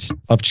lot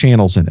of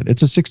channels in it.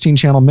 It's a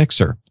 16-channel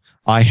mixer.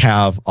 I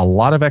have a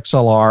lot of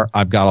XLR.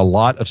 I've got a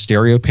lot of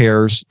stereo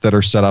pairs that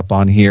are set up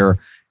on here.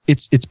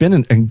 It's been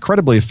an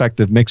incredibly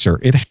effective mixer.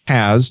 It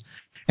has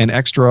an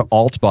extra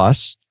alt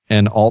bus,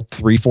 an alt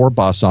 3.4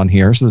 bus on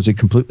here. So there's a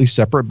completely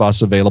separate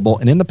bus available.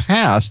 And in the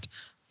past,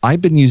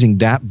 I've been using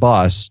that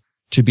bus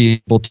to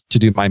be able to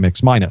do my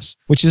mix minus,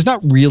 which is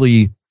not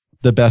really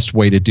the best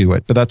way to do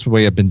it, but that's the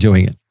way I've been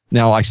doing it.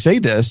 Now, I say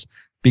this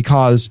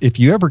because if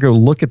you ever go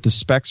look at the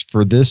specs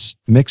for this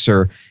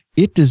mixer,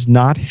 it does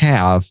not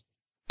have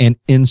an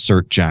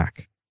insert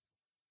jack.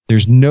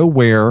 There's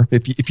nowhere,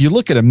 if you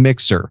look at a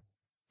mixer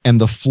and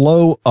the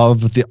flow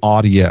of the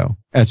audio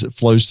as it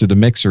flows through the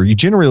mixer, you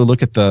generally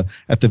look at the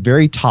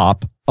very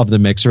top of the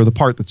mixer, the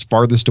part that's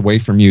farthest away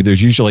from you.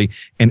 There's usually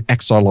an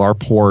XLR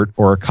port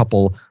or a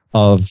couple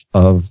of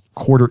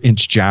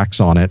 1/4-inch jacks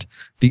on it.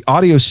 The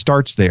audio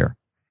starts there,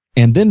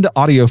 and then the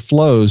audio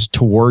flows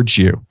towards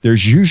you.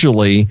 There's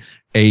usually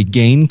a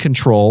gain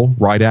control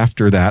right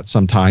after that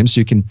sometimes, so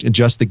you can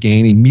adjust the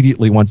gain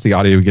immediately once the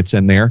audio gets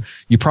in there.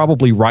 You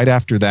probably right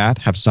after that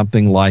have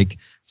something like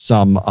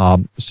some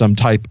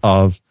type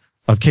of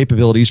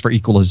capabilities for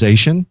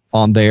equalization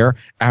on there.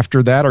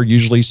 After that are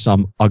usually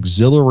some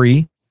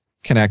auxiliary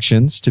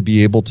connections to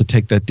be able to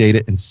take that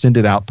data and send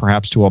it out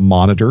perhaps to a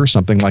monitor or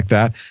something like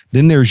that.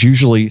 Then there's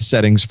usually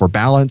settings for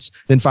balance.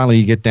 Then finally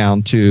you get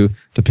down to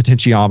the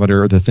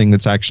potentiometer, the thing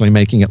that's actually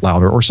making it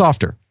louder or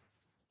softer.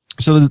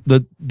 So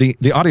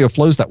the audio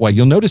flows that way.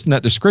 You'll notice in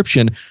that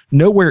description,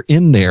 nowhere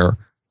in there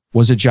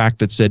was a jack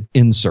that said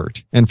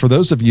insert. And for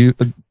those of you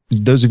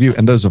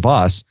and those of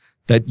us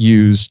that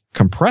use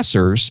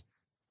compressors,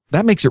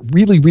 that makes it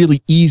really,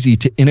 really easy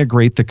to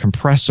integrate the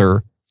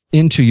compressor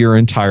into your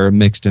entire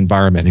mixed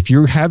environment. If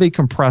you have a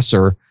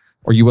compressor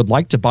or you would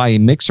like to buy a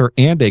mixer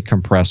and a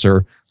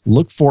compressor,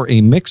 look for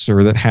a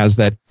mixer that has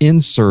that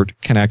insert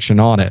connection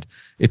on it.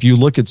 If you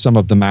look at some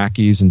of the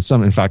Mackeys and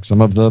some of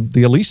the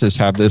Elises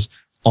have this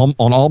on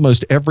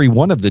almost every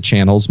one of the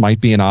channels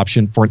might be an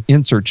option for an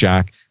insert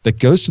jack that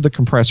goes to the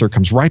compressor,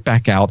 comes right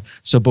back out.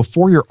 So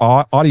before your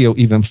audio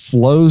even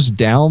flows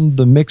down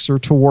the mixer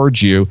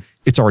towards you,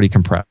 it's already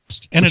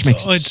compressed. And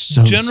it's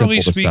so generally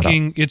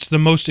speaking, it's the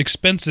most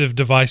expensive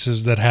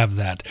devices that have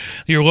that.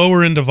 Your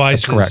lower end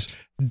devices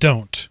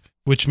don't,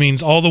 which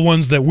means all the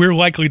ones that we're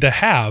likely to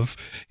have,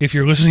 if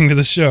you're listening to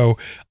the show,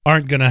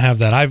 aren't going to have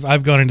that.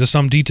 I've gone into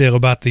some detail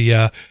about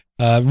the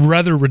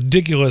rather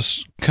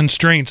ridiculous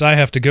constraints I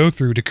have to go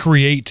through to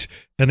create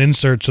an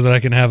insert so that I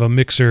can have a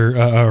mixer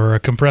or a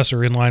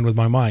compressor in line with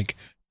my mic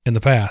in the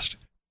past.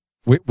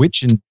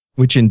 Which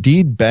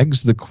indeed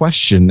begs the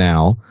question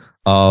now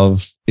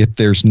of, if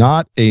there's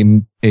not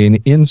an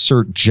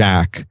insert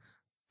jack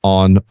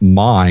on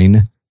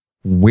mine,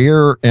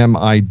 where am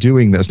I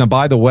doing this? Now,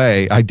 by the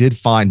way, I did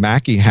find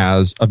Mackie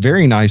has a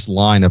very nice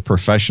line of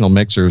professional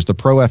mixers, the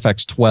Pro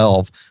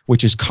FX12,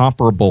 which is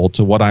comparable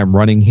to what I'm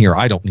running here.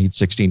 I don't need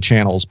 16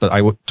 channels, but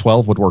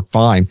 12 would work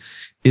fine,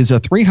 is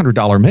a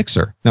 $300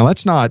 mixer. Now,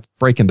 that's not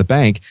breaking the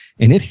bank,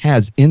 and it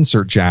has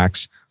insert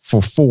jacks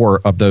for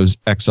 4 of those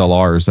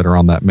XLRs that are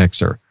on that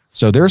mixer.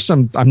 So there's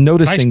I'm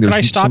noticing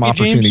there's some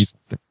opportunities.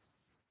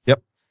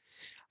 Yep.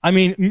 I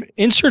mean,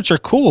 inserts are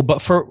cool,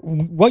 but for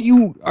what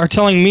you are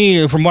telling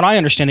me, from what I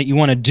understand that you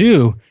want to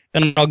do,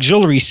 an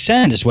auxiliary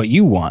send is what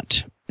you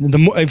want.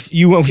 If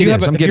you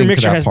have I'm getting to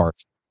that part.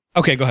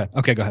 Okay, go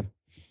ahead.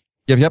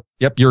 Yep.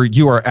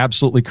 You are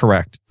absolutely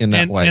correct in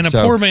that way. And a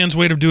poor man's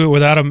way to do it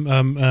without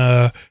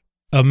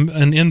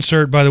an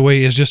insert, by the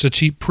way, is just a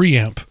cheap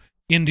preamp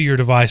into your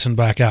device and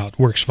back out.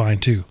 Works fine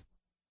too.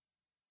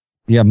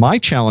 Yeah, my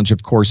challenge,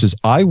 of course, is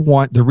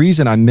the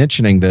reason I'm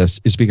mentioning this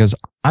is because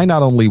I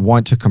not only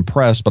want to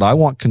compress, but I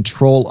want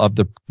control of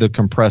the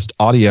compressed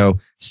audio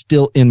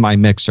still in my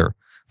mixer.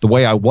 The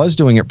way I was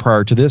doing it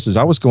prior to this is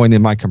I was going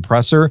in my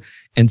compressor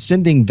and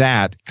sending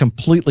that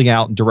completely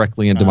out and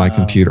directly into my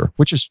computer,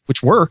 which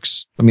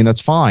works. I mean,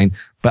 that's fine,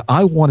 but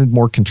I wanted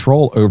more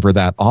control over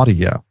that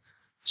audio.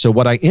 So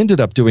what I ended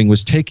up doing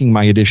was taking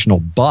my additional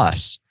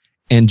bus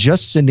and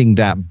just sending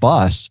that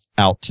bus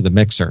out to the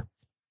mixer.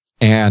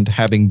 And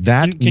having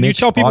that. Can you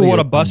tell people what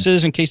a bus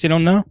is in case they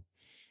don't know?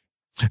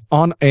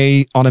 On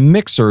a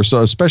mixer,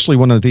 so especially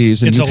one of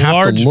these. And it's a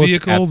large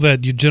vehicle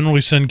that you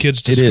generally send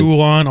kids to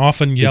school on,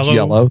 often yellow. It's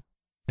yellow.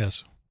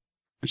 Yes.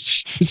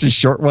 It's a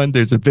short one.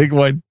 There's a big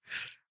one.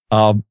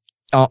 On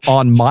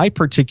my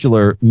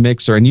particular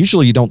mixer, and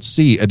usually you don't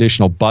see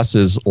additional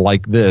buses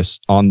like this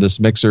on this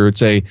mixer.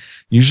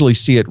 Usually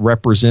see it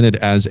represented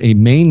as a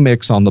main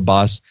mix on the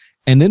bus,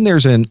 and then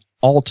there's an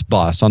alt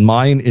bus. On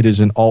mine, it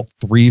is an alt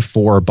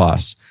 3-4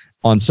 bus.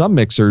 On some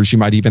mixers, you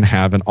might even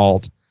have an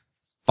alt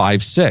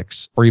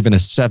 5-6 or even a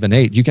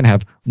 7-8. You can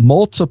have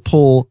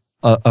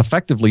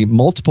effectively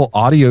multiple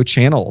audio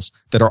channels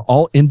that are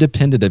all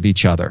independent of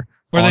each other.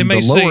 Or they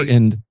may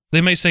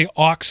say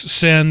aux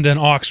send and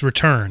aux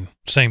return.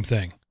 Same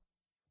thing.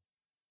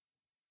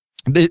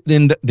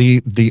 Then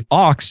the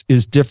aux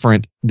is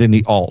different than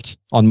the alt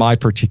on my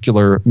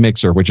particular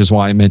mixer, which is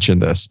why I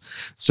mentioned this.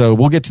 So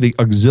we'll get to the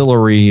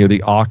auxiliary or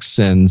the aux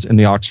sends and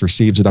the aux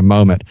receives in a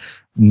moment.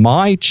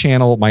 My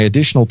channel, my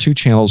additional 2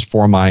 channels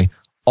for my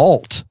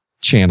alt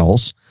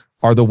channels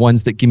are the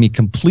ones that give me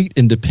complete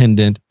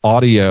independent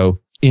audio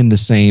in the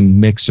same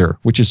mixer,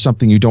 which is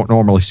something you don't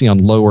normally see on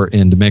lower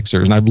end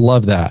mixers. And I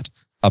love that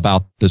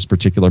about this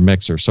particular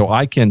mixer. So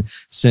I can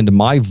send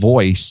my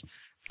voice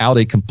out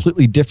a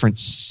completely different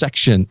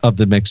section of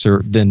the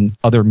mixer than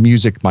other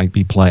music might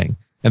be playing.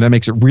 And that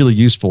makes it really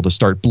useful to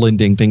start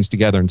blending things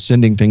together and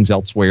sending things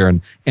elsewhere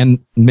and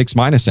mix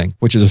minusing,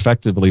 which is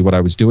effectively what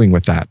I was doing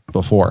with that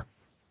before.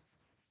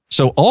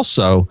 So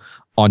also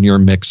on your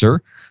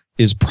mixer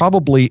is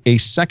probably a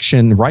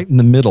section right in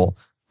the middle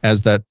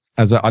as the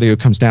audio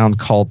comes down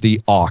called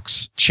the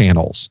aux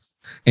channels.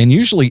 And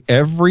usually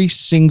every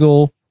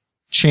single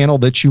channel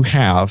that you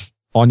have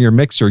on your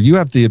mixer, you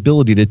have the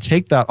ability to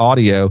take that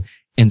audio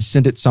and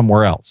send it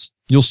somewhere else.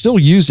 You'll still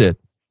use it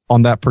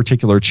on that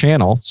particular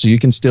channel, so you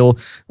can still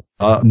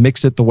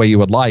mix it the way you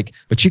would like,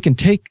 but you can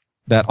take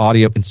that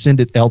audio and send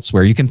it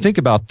elsewhere. You can think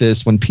about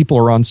this when people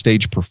are on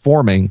stage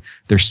performing,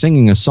 they're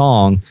singing a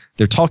song,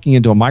 they're talking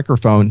into a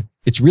microphone.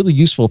 It's really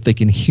useful if they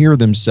can hear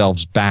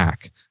themselves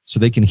back, so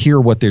they can hear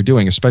what they're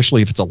doing,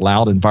 especially if it's a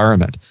loud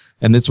environment.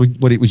 And that's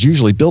what it was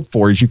usually built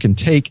for, is you can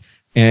take,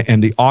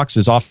 and the aux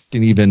is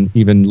often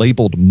even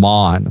labeled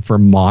mon for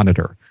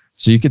monitor.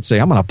 So you could say,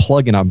 I'm going to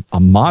plug in a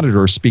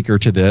monitor speaker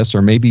to this,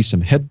 or maybe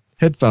some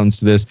headphones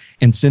to this,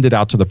 and send it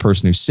out to the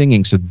person who's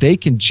singing so they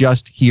can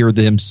just hear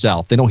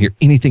themselves. They don't hear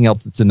anything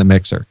else that's in the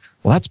mixer.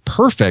 Well, that's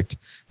perfect,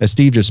 as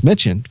Steve just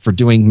mentioned, for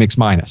doing mix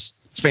minus.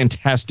 It's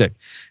fantastic.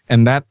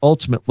 And that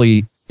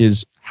ultimately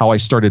is how I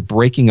started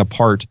breaking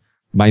apart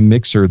my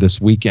mixer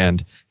this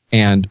weekend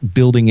and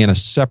building in a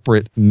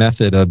separate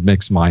method of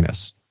mix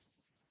minus.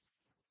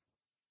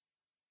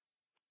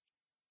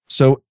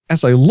 So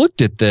as I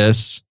looked at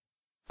this,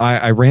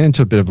 I ran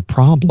into a bit of a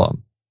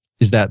problem,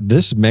 is that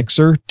this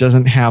mixer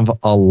doesn't have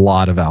a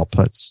lot of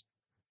outputs.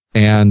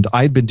 And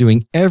I'd been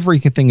doing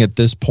everything at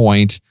this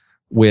point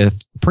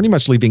with pretty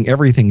much leaving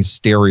everything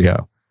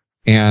stereo.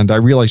 And I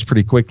realized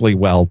pretty quickly,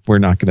 well, we're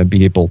not going to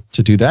be able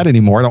to do that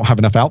anymore. I don't have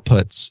enough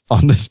outputs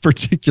on this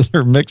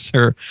particular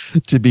mixer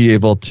to be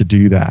able to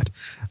do that.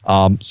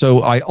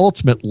 So I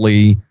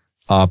ultimately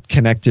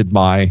connected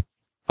my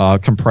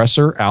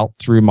compressor out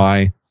through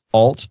my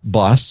alt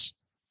bus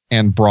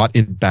and brought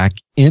it back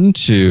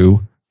into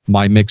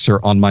my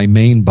mixer on my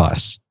main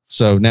bus.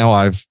 So now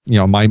I've,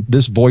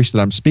 this voice that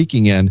I'm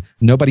speaking in,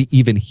 nobody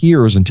even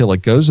hears until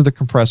it goes to the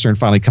compressor and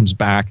finally comes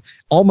back,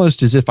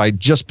 almost as if I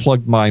just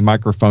plugged my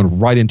microphone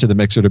right into the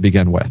mixer to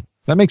begin with.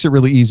 That makes it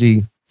really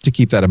easy to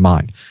keep that in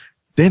mind.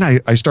 Then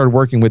I started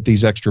working with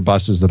these extra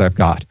buses that I've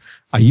got.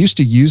 I used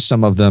to use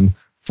some of them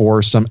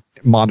for some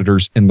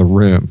monitors in the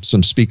room,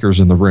 some speakers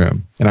in the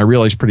room. And I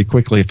realized pretty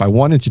quickly, if I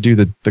wanted to do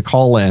the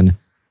call in,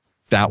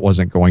 that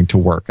wasn't going to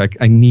work.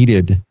 I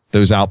needed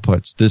those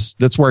outputs.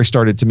 That's where I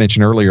started to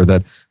mention earlier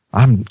that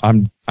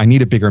I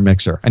need a bigger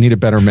mixer. I need a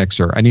better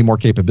mixer. I need more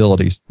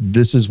capabilities.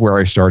 This is where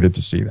I started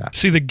to see that.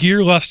 See, the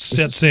gear lust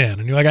sets in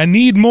and you're like, I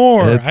need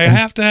more. I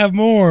have to have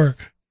more.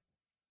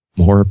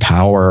 More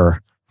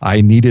power.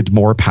 I needed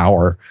more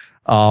power.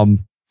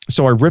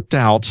 So I ripped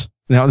out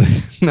now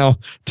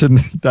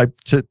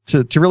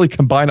to really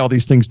combine all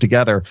these things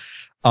together.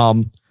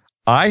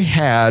 I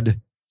had,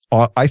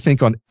 I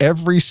think on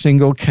every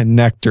single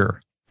connector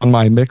on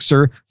my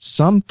mixer,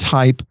 some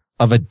type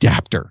of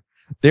adapter.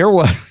 There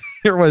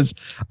was,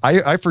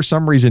 I for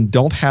some reason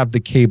don't have the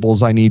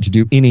cables I need to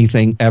do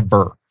anything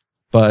ever,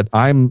 but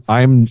I'm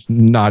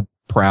not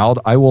proud.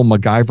 I will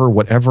MacGyver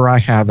whatever I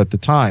have at the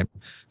time.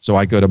 So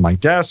I go to my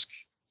desk,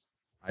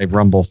 I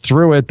rumble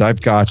through it.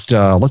 I've got,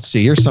 let's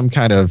see, here's some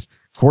kind of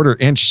 1/4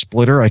 inch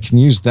splitter. I can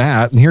use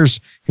that. And here's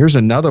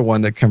another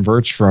one that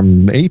converts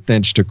from 1/8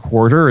 inch to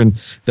 1/4, and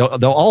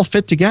they'll all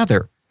fit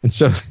together. And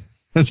so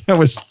as I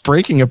was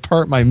breaking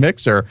apart my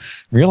mixer,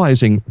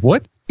 realizing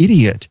what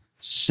idiot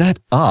set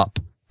up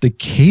the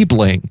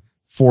cabling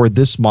for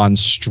this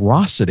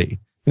monstrosity.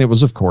 And it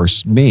was, of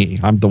course, me.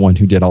 I'm the one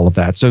who did all of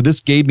that. So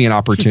this gave me an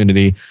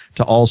opportunity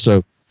to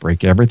also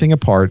break everything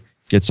apart,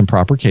 get some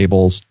proper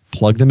cables,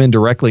 plug them in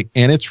directly.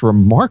 And it's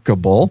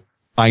remarkable.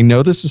 I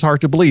know this is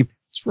hard to believe.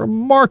 It's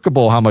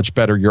remarkable how much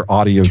better your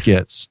audio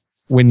gets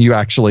when you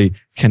actually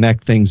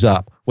connect things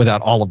up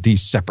without all of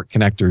these separate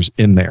connectors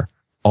in there.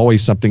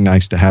 Always something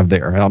nice to have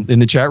there. In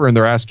the chat room,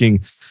 they're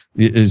asking,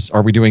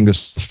 are we doing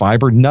this with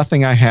fiber?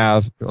 Nothing I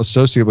have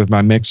associated with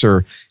my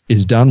mixer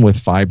is done with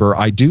fiber.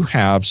 I do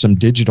have some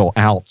digital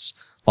outs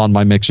on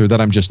my mixer that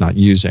I'm just not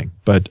using,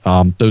 but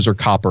those are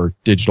copper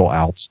digital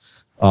outs.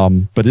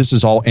 But this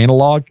is all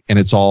analog and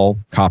it's all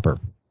copper.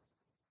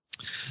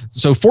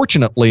 So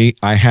fortunately,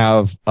 I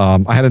had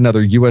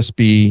another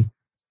USB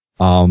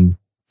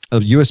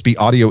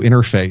audio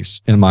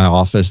interface in my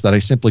office that I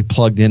simply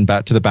plugged in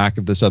back to the back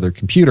of this other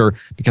computer,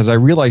 because I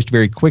realized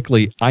very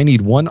quickly I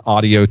need one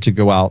audio to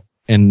go out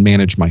and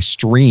manage my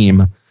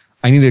stream.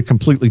 I need a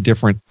completely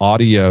different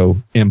audio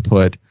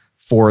input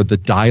for the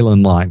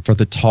dial-in line, for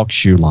the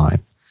TalkShoe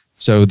line.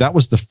 So that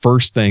was the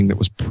first thing that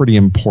was pretty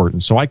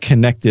important. So I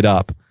connected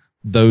up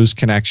those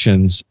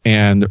connections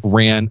and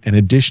ran an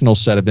additional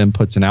set of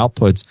inputs and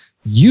outputs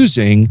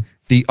using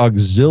the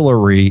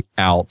auxiliary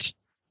out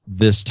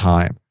this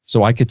time.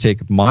 So I could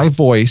take my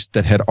voice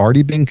that had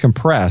already been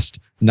compressed,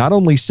 not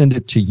only send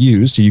it to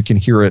you so you can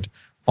hear it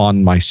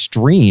on my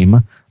stream,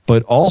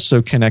 but also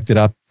connect it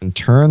up and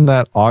turn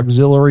that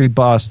auxiliary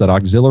bus, that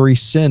auxiliary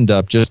send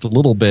up just a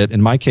little bit.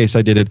 In my case,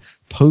 I did it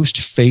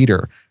post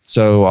fader.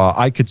 So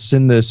I could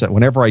send this,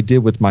 whenever I did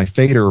with my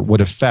fader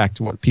would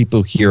affect what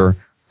people hear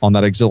on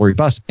that auxiliary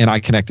bus. And I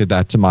connected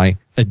that to my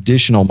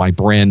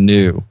brand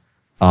new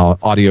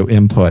audio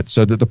input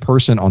so that the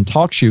person on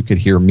TalkShoe could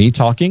hear me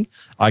talking.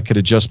 I could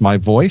adjust my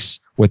voice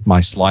with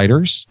my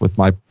sliders, with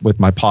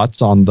my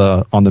pots on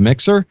the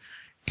mixer,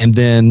 and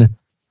then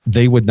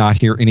they would not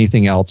hear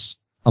anything else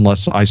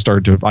unless I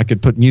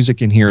could put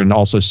music in here and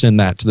also send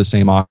that to the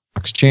same aux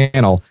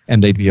channel,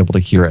 and they'd be able to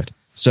hear it.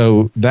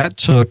 So that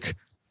took,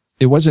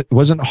 it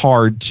wasn't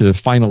hard to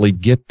finally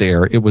get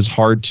there. It was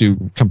hard to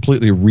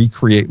completely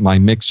recreate my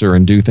mixer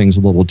and do things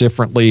a little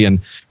differently and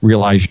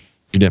realize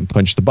you didn't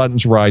punch the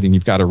buttons right, and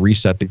you've got to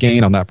reset the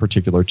gain on that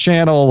particular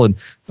channel and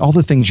all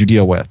the things you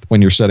deal with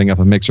when you're setting up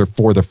a mixer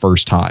for the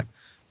first time,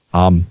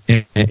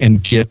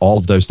 and get all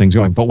of those things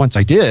going. But once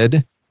I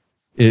did,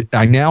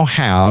 I now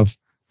have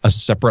a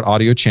separate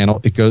audio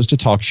channel. It goes to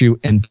TalkShoe,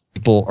 and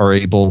people are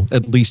able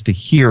at least to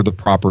hear the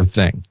proper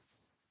thing.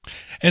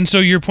 And so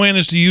your plan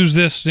is to use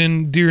this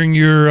during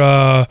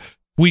your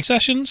week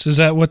sessions? Is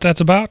that what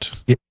that's about?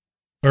 Yeah.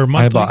 Or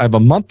monthly? I have a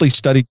monthly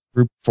study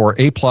group for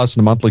A Plus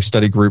and a monthly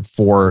study group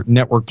for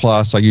Network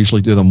Plus. I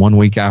usually do them 1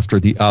 week after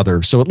the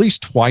other. So at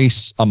least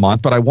twice a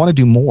month, but I want to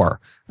do more.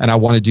 And I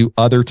want to do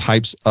other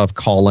types of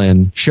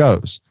call-in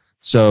shows.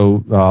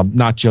 So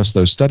not just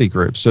those study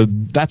groups. So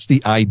that's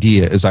the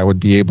idea, is I would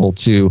be able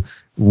to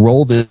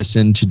roll this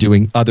into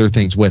doing other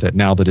things with it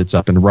now that it's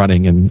up and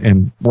running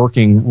and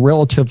working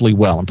relatively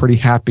well. I'm pretty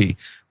happy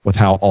with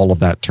how all of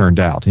that turned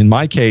out. In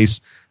my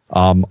case,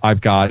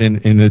 I've got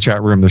in the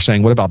chat room, they're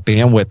saying, what about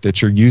bandwidth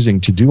that you're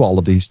using to do all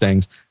of these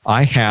things?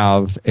 I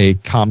have a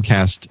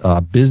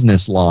Comcast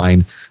business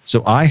line.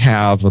 So I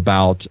have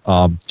about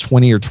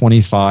 20 or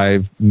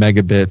 25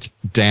 megabit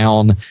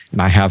down,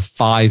 and I have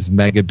 5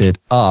 megabit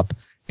up,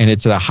 and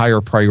it's at a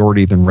higher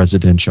priority than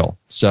residential.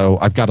 So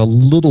I've got a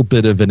little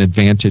bit of an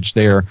advantage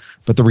there.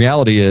 But the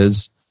reality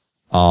is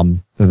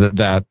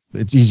that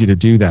it's easy to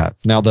do that.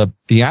 Now,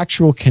 the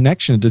actual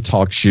connection to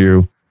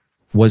TalkShoe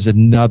was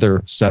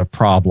another set of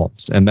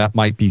problems. And that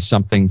might be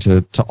something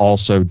to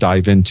also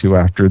dive into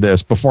after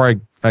this. Before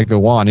I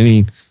go on,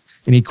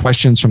 any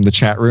questions from the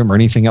chat room or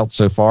anything else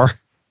so far?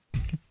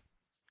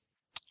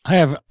 I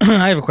have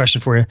a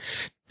question for you.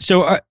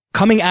 So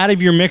coming out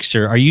of your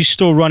mixer, are you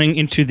still running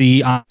into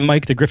the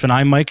iMic, the Griffin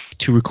iMic,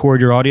 to record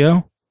your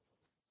audio?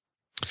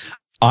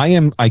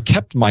 I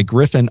kept my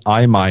Griffin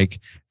iMic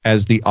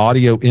as the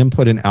audio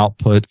input and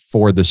output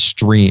for the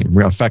stream,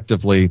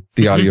 effectively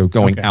the audio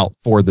going out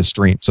for the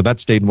stream. So that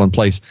stayed in one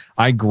place.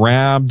 I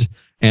grabbed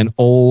an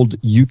old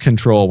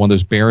U-Control, one of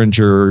those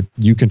Behringer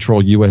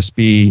U-Control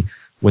USB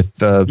with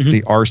the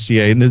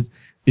RCA. And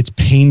it's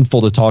painful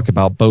to talk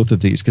about both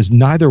of these because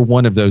neither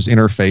one of those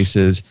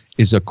interfaces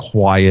is a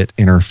quiet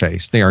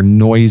interface. They are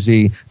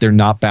noisy. They're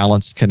not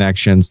balanced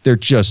connections. They're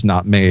just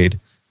not made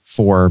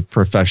for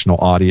professional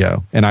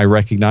audio. And I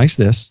recognize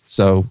this.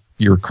 So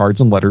your cards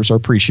and letters are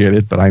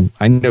appreciated, but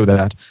I know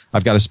that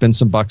I've got to spend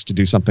some bucks to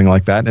do something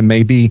like that. And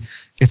maybe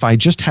if I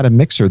just had a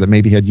mixer that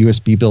maybe had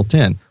USB built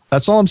in,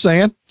 that's all I'm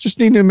saying. Just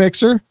need a new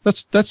mixer.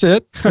 That's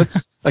it.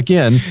 That's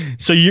again.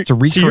 So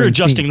you're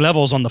adjusting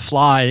levels on the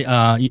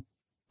fly.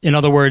 In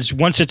other words,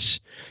 once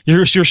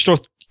you're still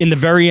in the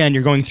very end,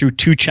 you're going through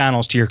 2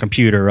 channels to your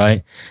computer,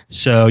 right?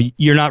 So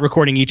you're not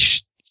recording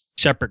each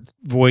separate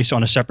voice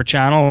on a separate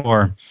channel,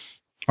 or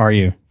are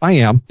you? I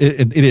am.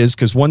 It is,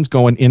 because one's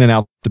going in and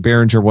out the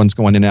Behringer, one's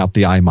going in and out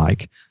the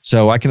iMic.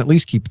 So I can at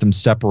least keep them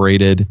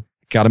separated,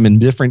 got them in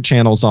different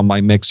channels on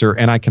my mixer,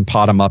 and I can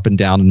pot them up and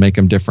down and make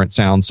them different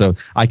sounds. So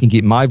I can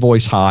keep my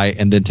voice high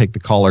and then take the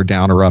caller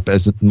down or up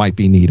as it might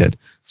be needed.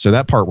 So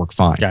that part worked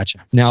fine. Gotcha.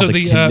 Now so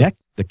the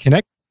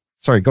connect.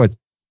 Sorry, go ahead.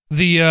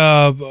 The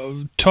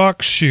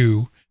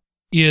TalkShoe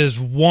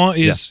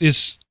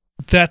is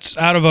that's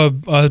out of a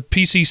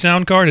PC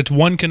sound card. It's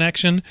one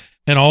connection,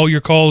 and all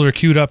your calls are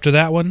queued up to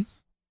that one.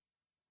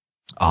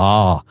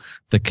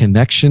 The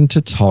connection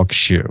to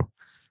TalkShoe.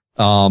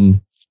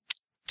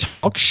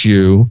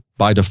 TalkShoe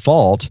by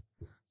default,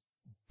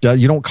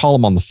 you don't call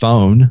them on the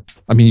phone.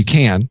 I mean, you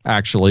can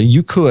actually.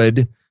 You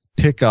could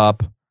pick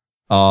up.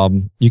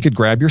 You could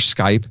grab your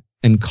Skype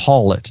and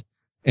call it,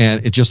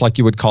 and it just like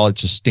you would call it,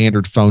 just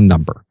standard phone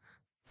number.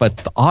 But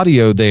the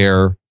audio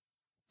there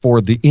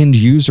for the end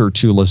user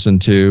to listen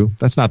to,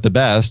 that's not the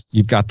best.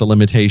 You've got the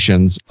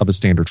limitations of a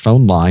standard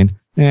phone line.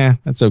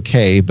 That's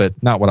okay, but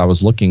not what I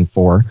was looking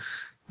for.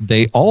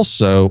 They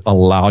also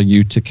allow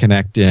you to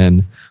connect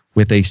in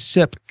with a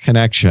SIP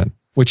connection,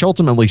 which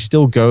ultimately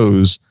still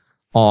goes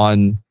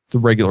on the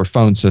regular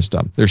phone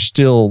system. There's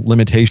still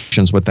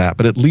limitations with that,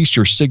 but at least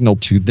your signal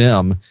to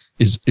them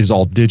is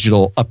all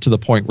digital up to the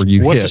point where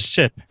you hit a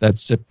SIP? That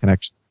SIP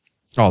connection.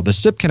 The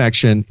SIP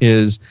connection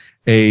is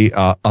a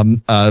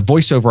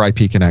voice over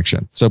IP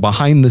connection. So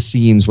behind the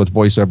scenes with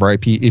voice over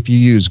IP, if you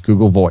use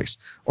Google Voice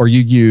or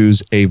you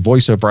use a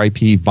voice over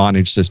IP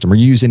Vonage system or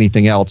you use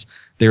anything else,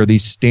 there are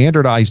these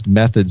standardized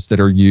methods that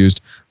are used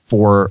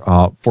for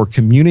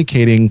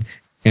communicating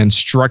and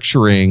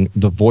structuring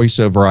the voice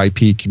over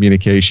IP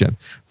communication.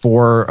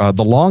 For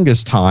the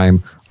longest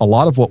time, a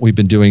lot of what we've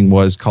been doing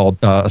was called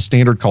a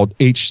standard called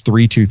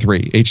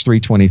H323,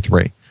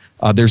 H323.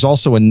 There's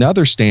also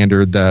another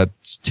standard that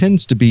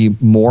tends to be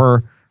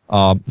more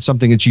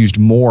something that's used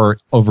more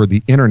over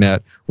the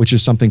internet, which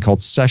is something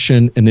called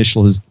Session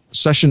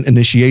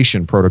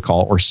Initiation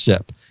Protocol, or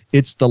SIP.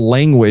 It's the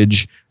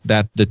language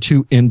that the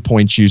 2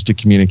 endpoints use to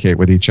communicate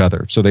with each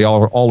other. So they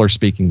all are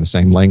speaking the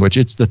same language.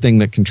 It's the thing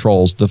that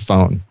controls the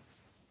phone.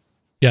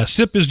 Yeah,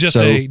 SIP is just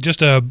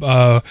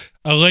a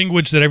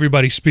language that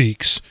everybody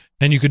speaks,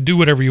 and you could do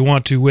whatever you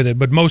want to with it.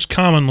 But most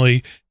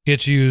commonly,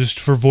 it's used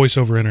for voice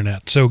over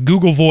internet. So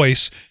Google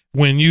Voice,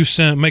 when you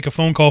make a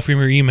phone call from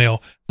your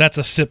email, that's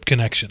a SIP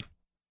connection.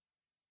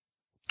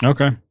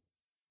 Okay.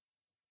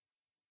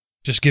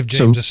 Just give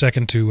James a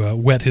second to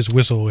wet his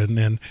whistle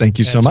and thank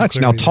you so much.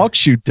 Now,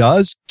 TalkShoe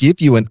does give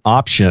you an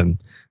option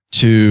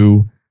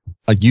to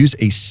use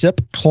a SIP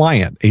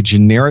client, a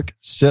generic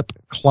SIP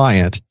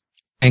client,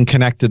 and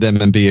connect to them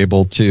and be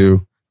able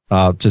to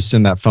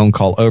send that phone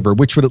call over,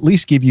 which would at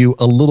least give you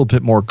a little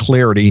bit more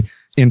clarity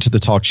into the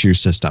TalkShoe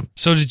system.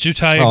 So did you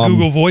tie a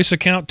Google Voice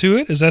account to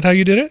it? Is that how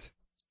you did it?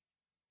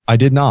 I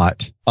did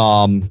not.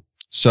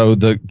 So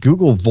the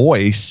Google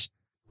Voice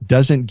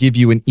doesn't give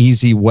you an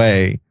easy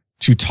way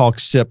to talk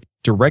SIP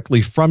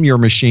directly from your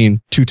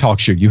machine to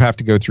TalkShoe. You have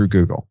to go through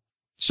Google.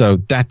 So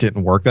that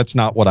didn't work. That's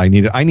not what I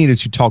needed. I needed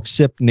to talk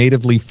SIP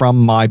natively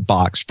from my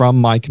box,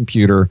 from my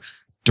computer,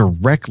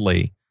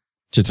 directly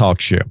to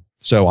TalkShoe.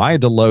 So I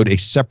had to load a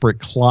separate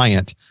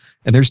client,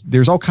 and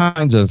there's all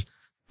kinds of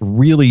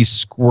really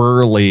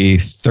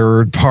squirrely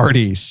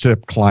third-party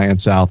SIP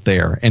clients out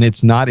there, and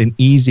it's not an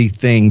easy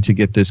thing to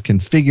get this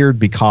configured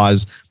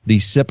because the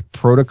SIP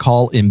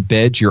protocol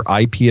embeds your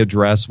IP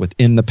address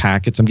within the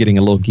packets. I'm getting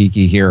a little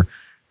geeky here.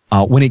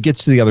 When it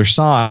gets to the other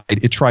side,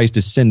 it tries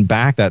to send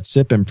back that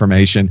SIP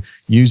information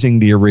using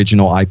the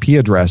original IP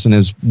address. And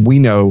as we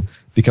know,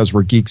 because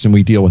we're geeks and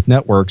we deal with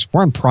networks,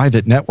 we're on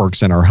private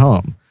networks in our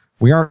home.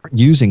 We aren't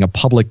using a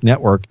public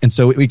network. And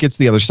so it gets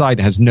to the other side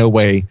and has no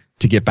way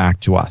to get back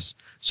to us.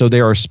 So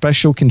there are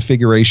special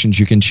configurations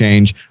you can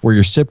change where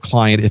your SIP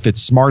client, if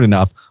it's smart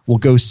enough, will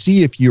go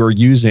see if you're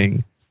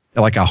using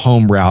like a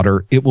home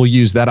router. It will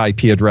use that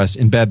IP address,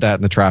 embed that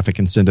in the traffic,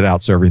 and send it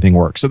out so everything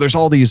works. So there's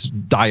all these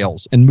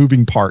dials and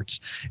moving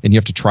parts, and you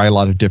have to try a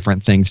lot of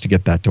different things to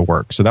get that to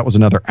work. So that was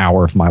another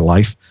hour of my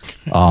life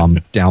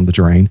down the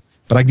drain.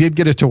 But I did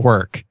get it to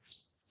work.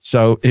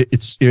 So it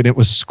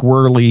was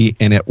squirrely,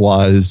 and it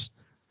was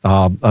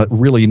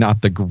really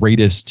not the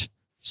greatest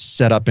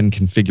setup and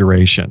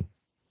configuration.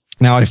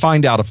 Now I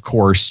find out, of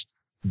course,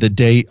 the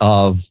day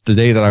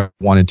that I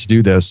wanted to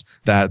do this,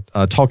 that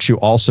TalkShoe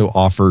also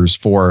offers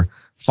for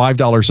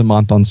 $5 a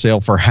month on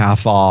sale for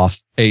half off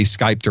a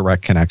Skype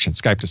direct connection,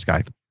 Skype to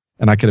Skype.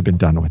 And I could have been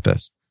done with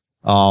this.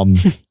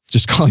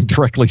 Just calling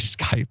directly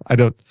Skype.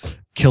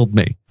 Killed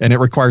me. And it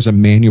requires a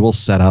manual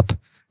setup.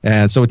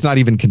 And so it's not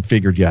even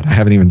configured yet. I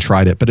haven't even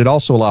tried it, but it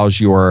also allows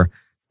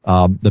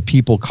the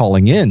people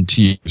calling in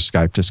to use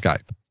Skype to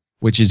Skype,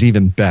 which is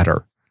even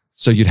better.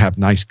 So you'd have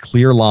nice,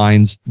 clear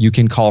lines. You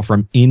can call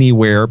from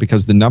anywhere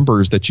because the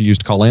numbers that you use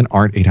to call in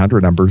aren't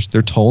 800 numbers.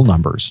 They're toll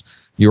numbers.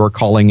 You are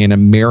calling in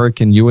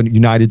American,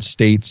 United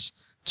States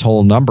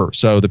toll number.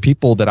 So the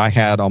people that I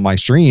had on my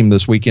stream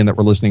this weekend that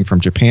were listening from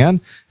Japan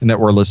and that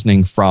were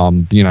listening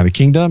from the United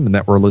Kingdom and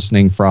that were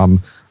listening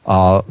from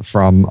all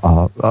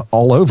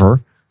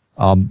over,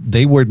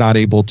 they were not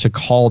able to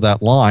call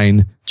that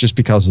line just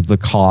because of the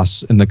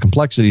costs and the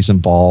complexities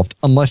involved,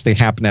 unless they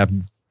happen to have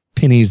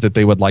pennies that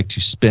they would like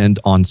to spend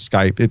on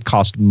Skype. It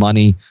cost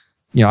money.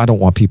 I don't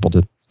want people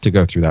to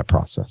go through that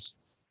process.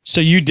 So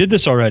you did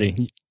this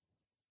already.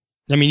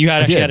 I mean, you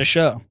actually had a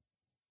show.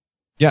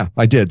 Yeah,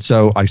 I did.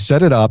 So I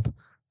set it up.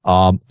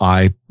 Dial in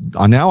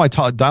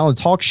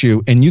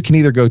TalkShoe, and you can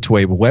either go to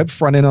a web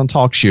front end on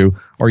TalkShoe,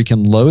 or you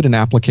can load an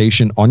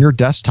application on your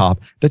desktop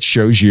that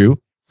shows you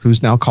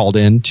who's now called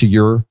in to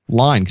your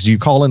line, because you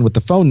call in with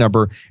the phone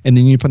number, and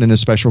then you put in a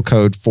special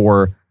code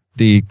for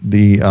the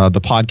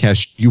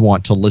podcast you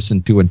want to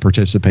listen to and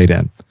participate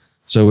in.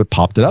 So it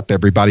popped it up.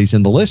 Everybody's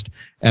in the list.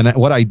 And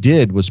what I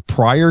did was,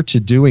 prior to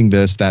doing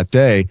this that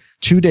day,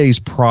 2 days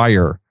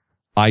prior,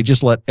 I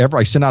just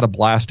I sent out a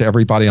blast to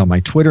everybody on my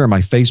Twitter and my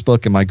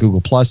Facebook and my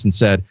Google Plus and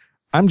said,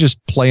 I'm just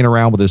playing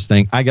around with this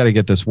thing. I got to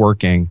get this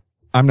working.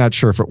 I'm not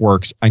sure if it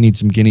works. I need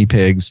some guinea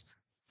pigs.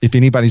 If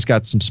anybody's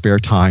got some spare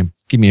time,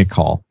 give me a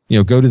call.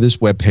 Go to this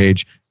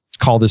webpage,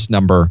 call this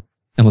number,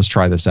 and let's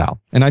try this out.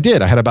 And I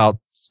did. I had about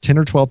 10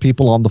 or 12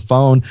 people on the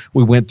phone.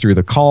 We went through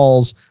the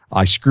calls.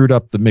 I screwed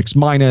up the mix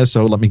minus.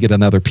 So let me get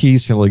another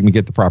piece and let me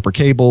get the proper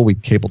cable. We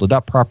cabled it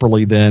up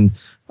properly. Then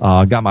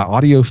got my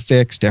audio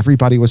fixed.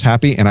 Everybody was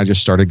happy. And I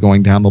just started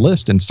going down the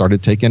list and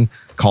started taking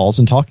calls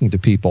and talking to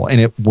people. And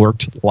it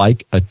worked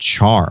like a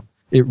charm.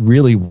 It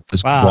really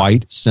was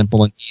quite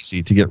simple and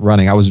easy to get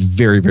running. I was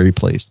very, very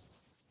pleased.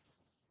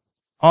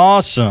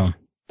 Awesome.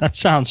 That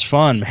sounds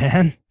fun,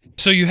 man.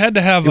 So you had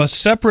to have a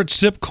separate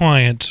SIP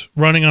client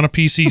running on a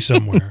PC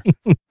somewhere.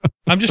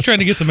 I'm just trying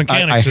to get the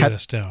mechanics of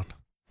this down.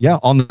 Yeah,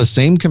 on the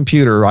same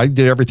computer. I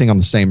did everything on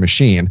the same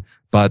machine.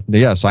 But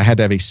yes, I had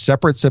to have a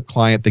separate SIP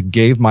client that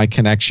gave my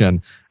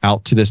connection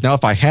out to this. Now,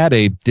 if I had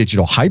a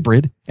digital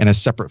hybrid and a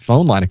separate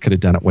phone line, I could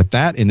have done it with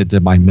that into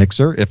my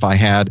mixer. If I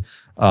had,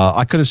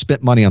 I could have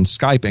spent money on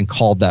Skype and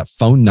called that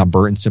phone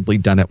number and simply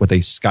done it with a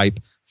Skype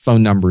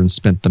phone number and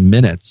spent the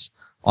minutes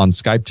on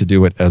Skype to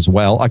do it as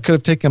well. I could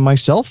have taken my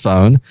cell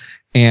phone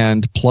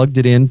and plugged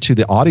it into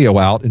the audio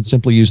out and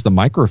simply used the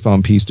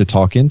microphone piece to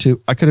talk into.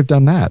 I could have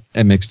done that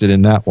and mixed it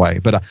in that way.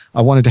 But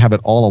I wanted to have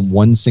it all on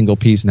one single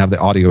piece and have the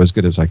audio as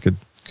good as I could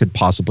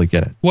possibly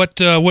get it.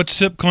 What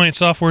SIP client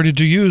software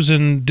did you use,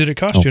 and did it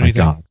cost you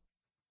anything? My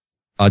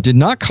God. Did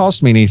not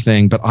cost me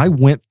anything, but I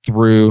went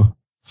through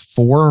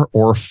 4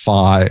 or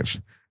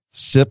 5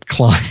 SIP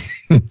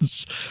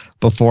clients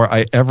before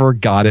I ever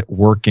got it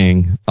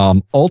working.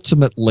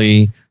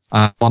 Ultimately,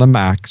 I'm on a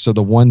Mac. So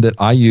the one that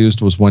I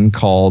used was one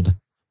called,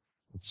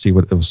 let's see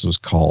what this was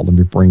called. Let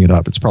me bring it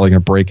up. It's probably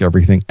going to break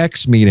everything.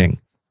 X Meeting.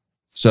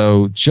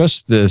 So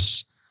just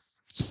this,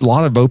 it's a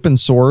lot of open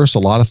source, a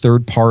lot of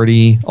third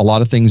party, a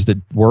lot of things that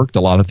worked,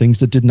 a lot of things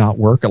that did not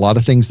work, a lot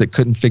of things that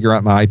couldn't figure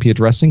out my IP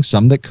addressing,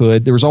 some that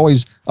could. There was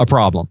always a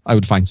problem I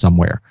would find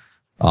somewhere.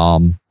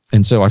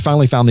 And so I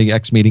finally found the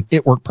X meeting.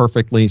 It worked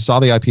perfectly. Saw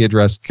the IP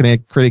address,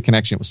 created a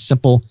connection. It was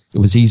simple. It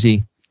was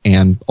easy.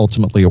 And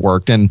ultimately it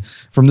worked. And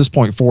from this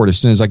point forward, as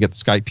soon as I get the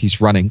Skype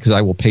piece running, because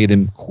I will pay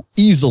them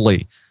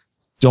easily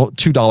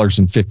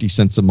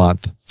 $2.50 a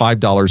month,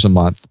 $5 a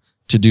month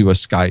to do a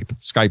Skype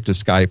to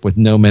Skype with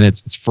no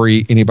minutes. It's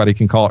free. Anybody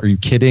can call. Are you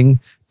kidding?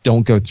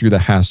 Don't go through the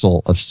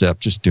hassle of SIP.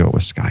 Just do it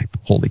with Skype.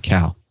 Holy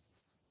cow.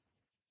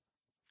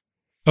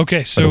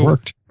 Okay, so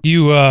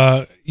you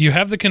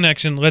have the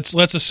connection. Let's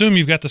assume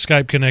you've got the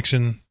Skype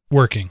connection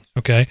working.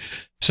 Okay,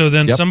 so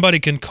then somebody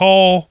can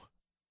call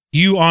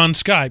you on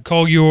Skype.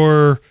 Call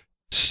your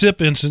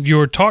SIP instance,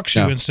 your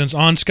TalkShoe instance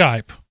on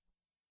Skype,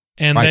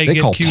 and they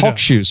get call queued up.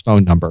 TalkShoe's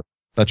phone number.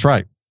 That's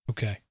right.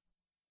 Okay,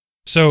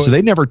 so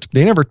they never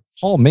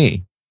call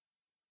me,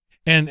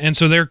 and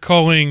so they're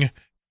calling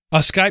a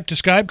Skype to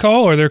Skype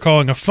call, or they're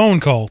calling a phone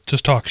call to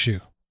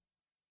TalkShoe.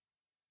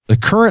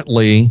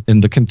 Currently,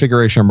 in the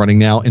configuration I'm running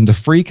now, in the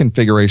free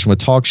configuration with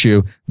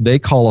TalkShoe, they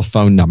call a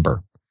phone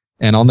number.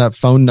 And on that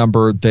phone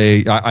number,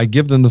 I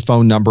give them the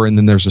phone number, and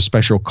then there's a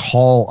special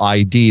call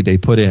ID they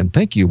put in.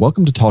 Thank you.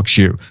 Welcome to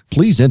TalkShoe.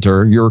 Please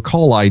enter your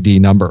call ID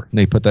number. And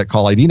they put that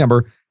call ID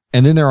number,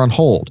 and then they're on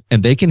hold.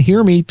 And they can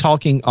hear me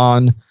talking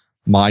on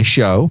my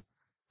show,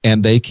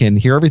 and they can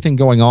hear everything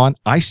going on.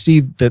 I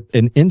see that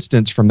an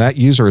instance from that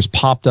user has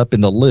popped up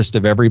in the list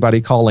of everybody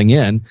calling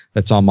in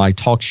that's on my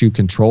TalkShoe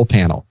control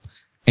panel.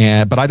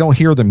 But I don't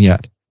hear them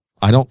yet.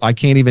 I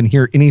can't even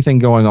hear anything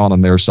going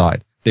on their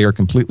side. They are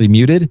completely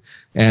muted.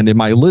 And in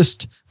my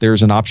list,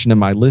 there's an option in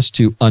my list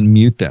to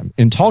unmute them.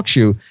 In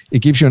TalkShoe, it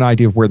gives you an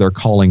idea of where they're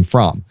calling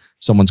from.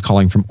 Someone's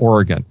calling from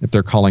Oregon. If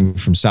they're calling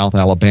from South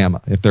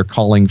Alabama, if they're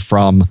calling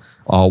from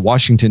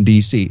Washington,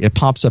 D.C., it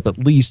pops up at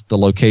least the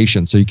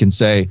location. So you can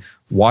say,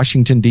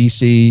 Washington,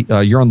 D.C.,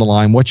 you're on the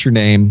line. What's your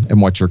name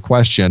and what's your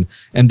question?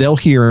 And they'll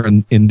hear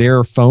in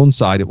their phone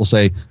side, it will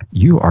say,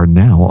 you are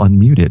now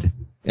unmuted.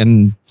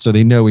 And so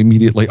they know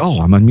immediately, oh,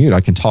 I'm unmuted.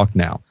 I can talk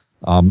now.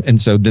 And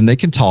so then they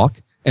can talk.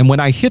 And when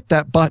I hit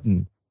that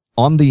button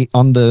on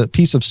the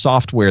piece of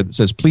software that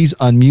says, please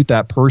unmute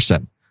that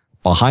person,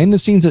 behind the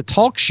scenes at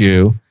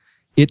TalkShoe,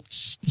 it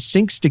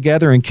syncs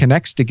together and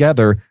connects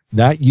together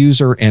that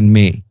user and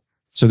me.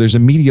 So there's a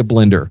media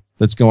blender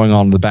that's going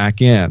on in the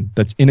back end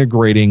that's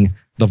integrating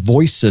the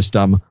voice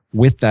system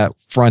with that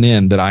front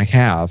end that I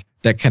have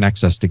that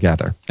connects us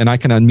together. And I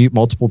can unmute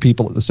multiple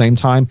people at the same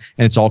time,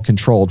 and it's all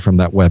controlled from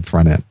that web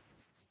front end.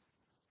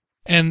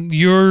 And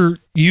you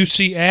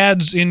see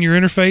ads in your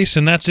interface,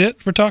 and that's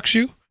it for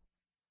TalkShoe?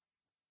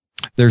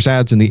 There's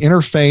ads in the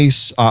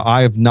interface.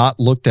 I have not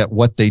looked at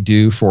what they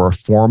do for a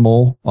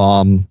formal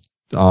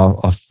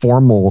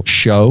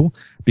show,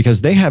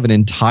 because they have an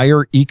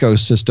entire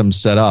ecosystem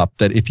set up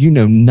that if you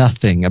know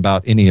nothing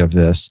about any of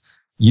this,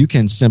 you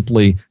can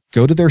simply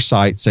go to their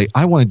site, say,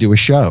 I want to do a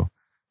show.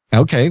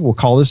 Okay, we'll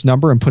call this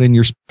number and put in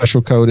your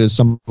special code as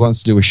someone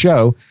wants to do a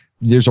show.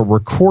 There's a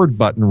record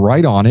button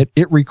right on it.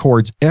 It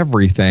records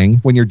everything.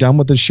 When you're done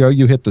with the show,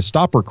 you hit the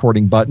stop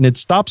recording button. It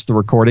stops the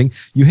recording.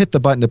 You hit the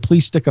button to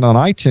please stick it on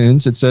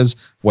iTunes. It says,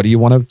 what do you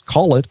want to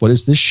call it? What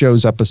is this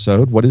show's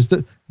episode? Go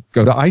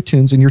to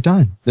iTunes and you're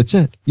done. That's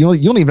it. You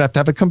don't even have to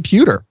have a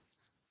computer.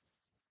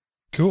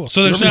 Cool.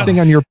 So there's everything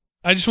on your.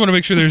 I just want to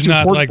make sure there's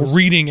not like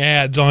reading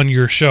ads on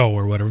your show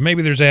or whatever.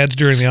 Maybe there's ads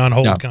during the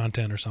on-hold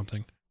content or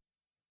something.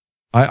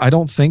 I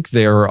don't think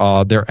there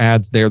are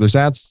ads there. There's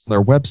ads on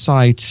their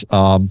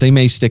website. They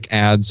may stick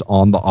ads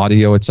on the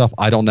audio itself.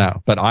 I don't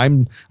know. But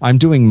I'm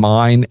doing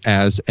mine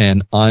as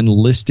an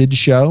unlisted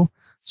show.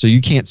 So you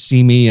can't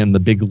see me in the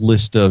big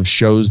list of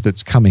shows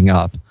that's coming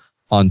up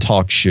on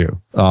TalkShoe.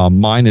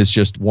 Mine is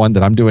just one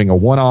that I'm doing a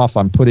one-off.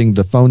 I'm putting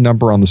the phone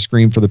number on the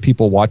screen for the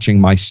people watching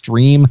my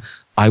stream.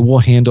 I will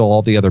handle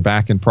all the other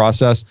back-end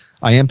process.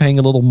 I am paying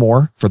a little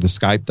more for the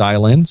Skype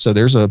dial-in. So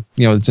there's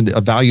it's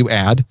a value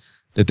add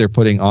that they're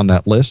putting on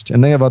that list,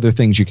 and they have other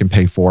things you can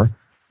pay for.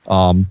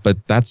 But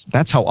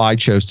that's how I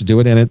chose to do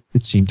it, and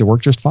it seemed to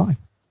work just fine.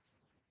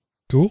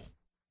 Cool.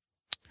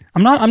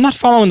 I'm not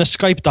following the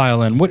Skype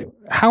dial-in.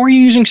 How are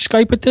you using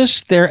Skype with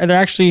this? They're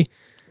actually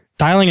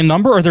dialing a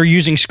number, or they're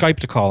using Skype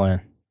to call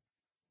in?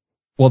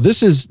 Well,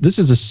 this is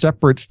a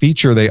separate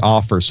feature they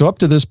offer. So up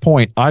to this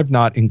point, I've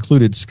not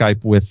included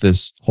Skype with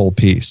this whole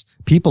piece.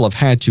 People have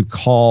had to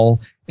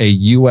call a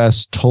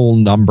U.S. toll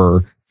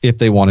number if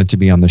they wanted to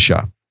be on the show.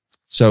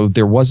 So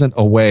there wasn't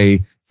a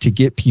way to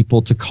get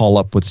people to call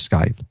up with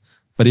Skype.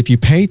 But if you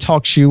pay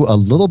TalkShoe a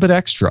little bit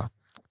extra,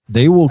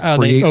 they will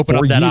create they open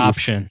for up that you.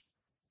 option.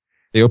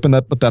 They open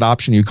up that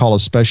option. You call a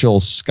special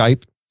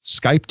Skype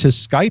to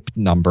Skype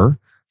number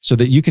so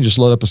that you can just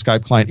load up a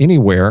Skype client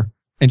anywhere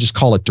and just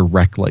call it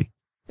directly.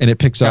 And it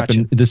picks up,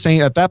 and the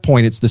same at that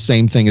point, it's the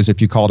same thing as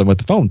if you called them with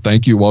the phone.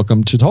 Thank you.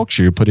 Welcome to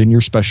TalkShoe. Put in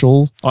your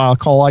special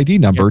call ID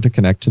number to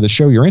connect to the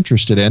show you're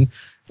interested in.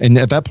 And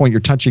at that point, you're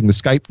touching the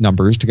Skype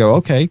numbers to go,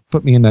 okay,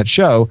 put me in that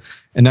show.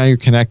 And now you're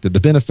connected. The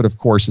benefit, of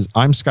course, is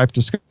I'm Skype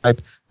to Skype.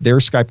 They're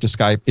Skype to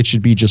Skype. It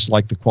should be just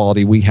like the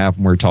quality we have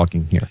when we're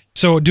talking here.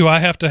 So do I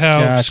have to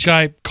have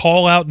Skype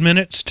call out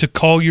minutes to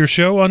call your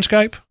show on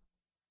Skype?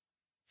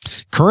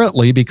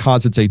 Currently,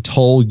 because it's a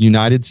toll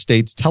United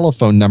States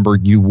telephone number,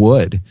 you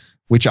would,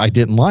 which I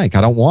didn't like.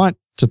 I don't want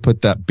to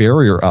put that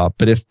barrier up.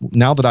 But if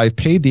now that I've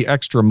paid the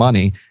extra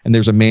money and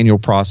there's a manual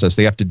process,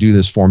 they have to do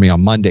this for me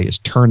on Monday, is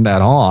turn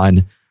that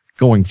on.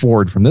 Going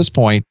forward from this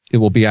point, it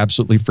will be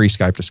absolutely free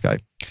Skype to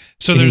Skype.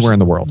 So anywhere in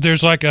the world.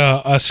 There's like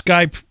a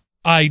Skype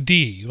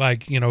ID,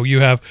 like, you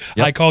have,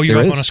 Yep, I call you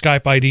up on a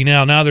Skype ID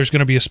now. Now there's going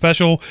to be a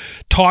special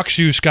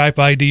TalkShoe Skype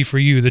ID for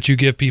you that you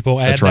give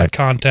people, add that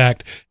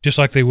contact, just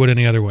like they would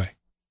any other way.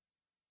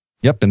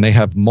 Yep, and they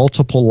have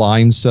multiple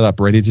lines set up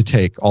ready to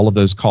take all of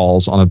those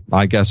calls on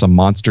a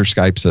monster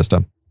Skype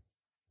system.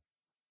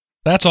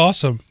 That's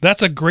awesome.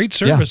 That's a great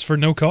service for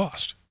no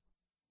cost.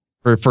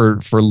 For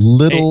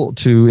little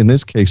to, in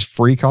this case,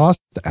 free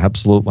cost,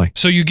 absolutely.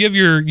 So you give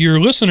your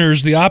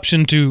listeners the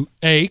option to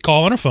A,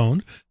 call on a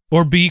phone,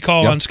 or B,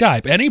 call on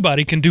Skype.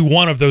 Anybody can do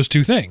one of those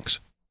two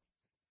things.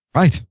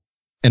 Right.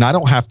 And I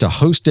don't have to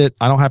host it.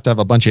 I don't have to have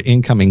a bunch of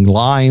incoming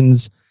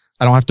lines.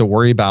 I don't have to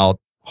worry about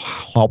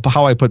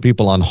how I put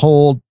people on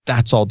hold.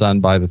 That's all done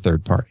by the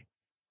third party.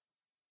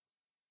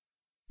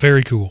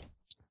 Very cool.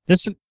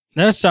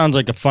 That sounds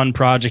like a fun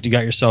project you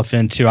got yourself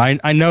into.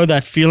 I know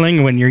that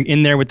feeling when you're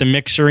in there with the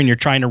mixer and you're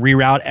trying to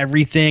reroute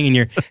everything and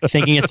you're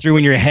thinking it through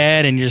in your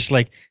head and you're just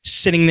like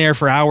sitting there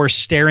for hours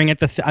staring at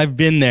I've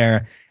been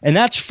there. And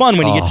that's fun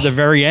when you get to the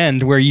very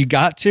end where you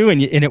got to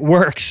and it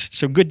works.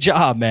 So good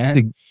job,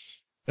 man.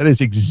 That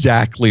is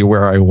exactly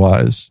where I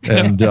was.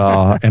 And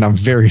I'm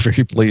very,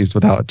 very pleased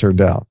with how it turned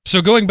out.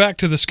 So going back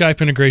to the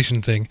Skype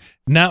integration thing,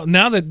 now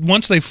that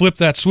once they flip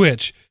that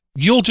switch,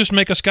 you'll just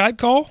make a Skype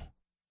call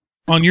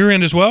on your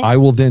end as well? I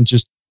will then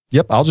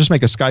I'll just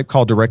make a Skype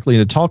call directly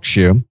into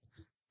TalkShoe.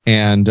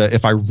 And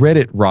if I read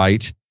it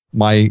right,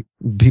 my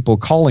people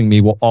calling me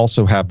will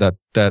also have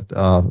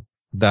that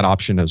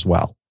option as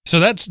well. So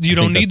you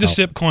don't need the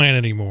SIP client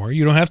anymore.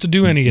 You don't have to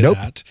do any of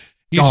that.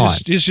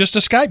 It's just a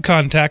Skype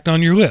contact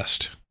on your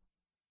list.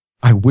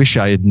 I wish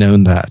I had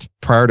known that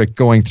prior to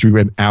going through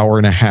an hour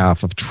and a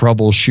half of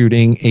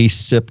troubleshooting a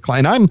SIP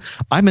client.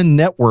 I'm a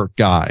network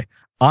guy.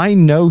 I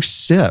know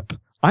SIP.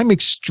 I'm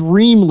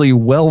extremely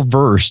well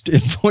versed in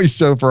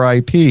voice over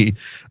IP.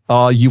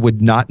 You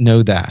would not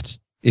know that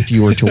if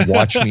you were to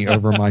watch me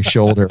over my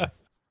shoulder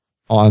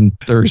on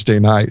Thursday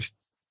night.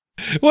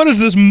 What is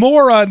this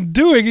moron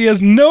doing? He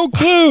has no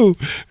clue.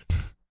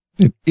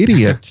 An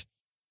idiot.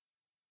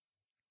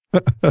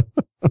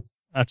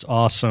 That's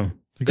awesome.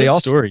 Good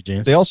story,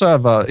 James. They also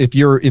have, if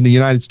you're in the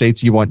United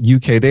States, you want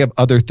UK, they have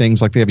other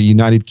things like they have a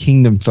United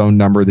Kingdom phone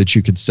number that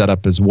you could set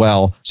up as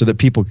well so that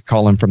people could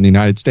call in from the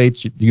United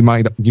States. You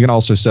can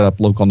also set up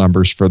local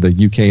numbers for the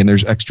UK, and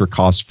there's extra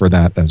costs for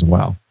that as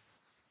well.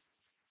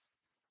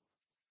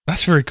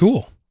 That's very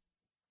cool.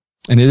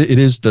 And it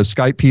is the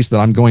Skype piece that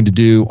I'm going to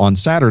do on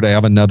Saturday. I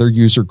have another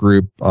user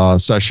group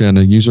session,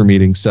 a user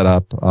meeting set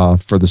up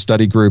for the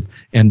study group.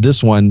 And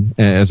this one,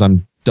 as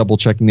I'm double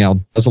checking now,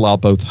 does allow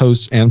both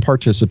hosts and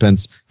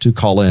participants to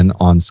call in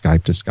on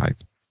Skype to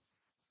Skype.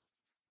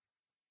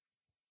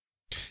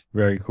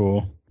 Very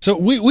cool. So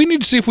we need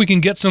to see if we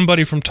can get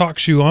somebody from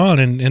TalkShoe on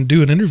and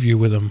do an interview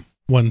with them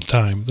one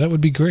time. That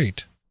would be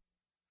great.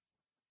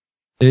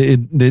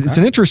 It's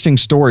an interesting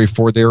story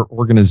for their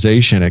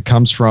organization. It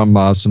comes from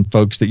some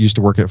folks that used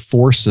to work at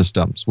Force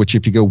Systems, which,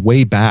 if you go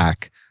way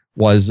back,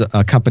 was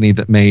a company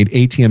that made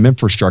ATM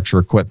infrastructure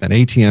equipment,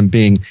 ATM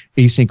being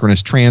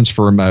asynchronous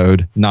transfer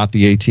mode, not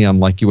the ATM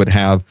like you would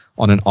have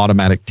on an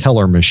automatic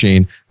teller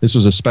machine. This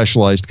was a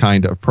specialized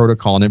kind of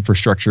protocol and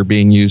infrastructure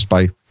being used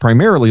by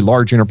primarily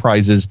large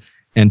enterprises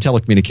and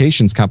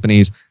telecommunications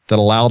companies that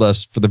allowed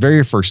us for the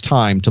very first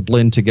time to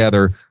blend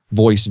together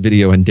voice,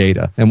 video, and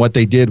data. And what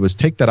they did was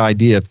take that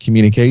idea of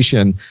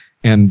communication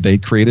and they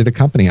created a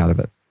company out of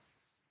it.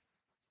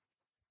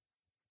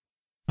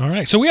 All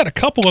right. So we had a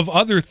couple of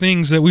other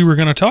things that we were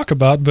going to talk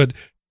about, but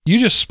you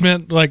just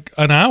spent like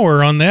an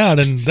hour on that,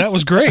 and that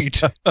was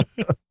great.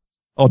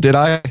 Oh, did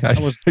I?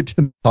 I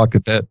didn't talk a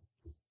bit.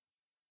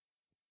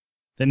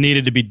 That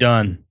needed to be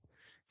done.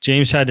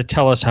 James had to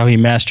tell us how he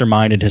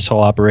masterminded his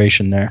whole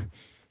operation there.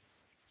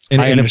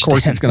 And of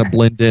course, it's going to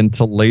blend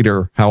into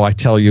later how I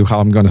tell you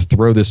how I'm going to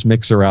throw this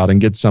mixer out and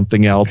get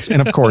something else.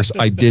 And of course,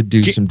 I did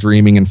do some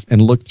dreaming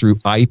and look through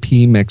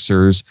IP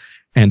mixers,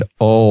 and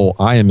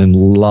I am in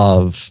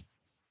love.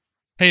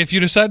 Hey, if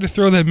you decide to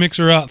throw that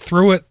mixer out,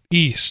 throw it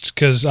east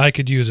because I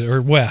could use it,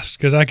 or west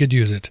because I could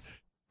use it.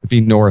 It'd be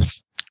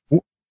north.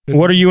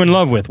 What are you in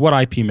love with? What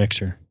IP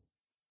mixer?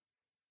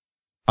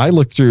 I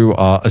looked through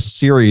a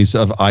series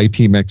of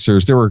IP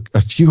mixers. There were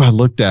a few I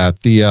looked at.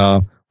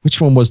 Which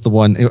one was the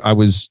one I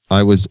was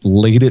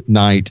late at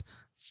night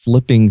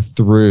flipping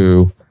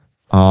through?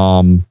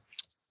 Let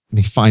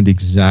me find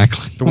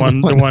exactly the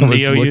one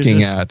Leo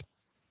uses at.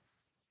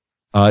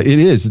 It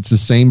is. It's the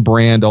same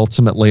brand.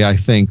 Ultimately, I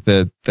think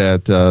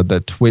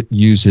that Twit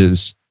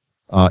uses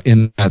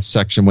in that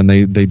section when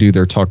they do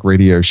their talk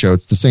radio show.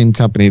 It's the same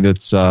company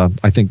that's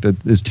I think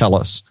that is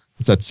TELUS.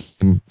 It's that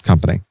same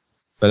company,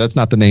 but that's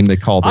not the name they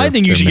call. I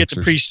think you should get the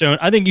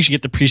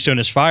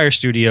PreSonus Fire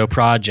Studio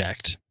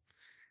project.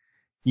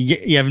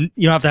 You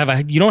don't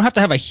have to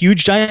have a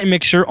huge giant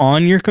mixer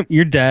on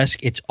your desk.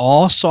 It's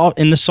all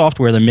in the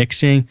software, the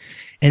mixing,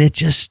 and it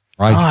just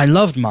I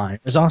loved mine.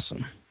 It was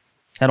awesome.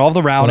 Had all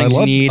the routings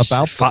you need.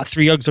 About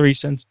 3 auxiliary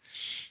sends.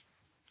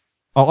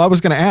 Oh, I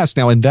was going to ask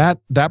now in that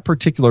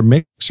particular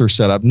mixer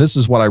setup, and this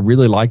is what I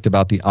really liked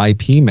about the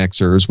IP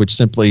mixers, which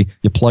simply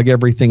you plug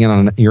everything in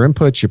on your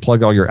inputs, you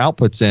plug all your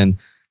outputs in,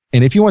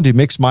 and if you want to do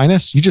mix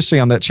minus, you just say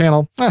on that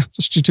channel,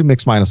 just do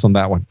mix minus on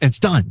that one. It's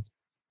done.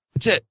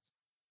 That's it.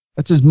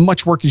 That's as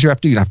much work as you have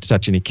to do. You don't have to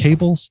touch any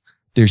cables.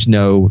 There's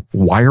no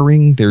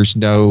wiring. There's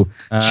no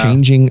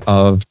changing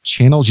of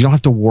channels. You don't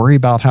have to worry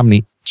about how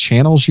many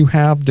channels you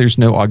have. There's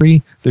no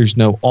auxiliary. There's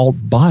no alt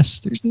bus.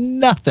 There's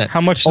nothing.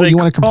 How much you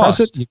want to compress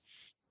it?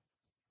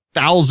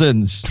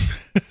 Thousands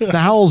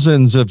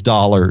of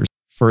dollars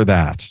for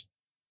that.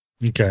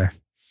 Okay.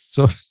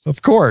 So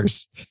of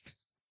course.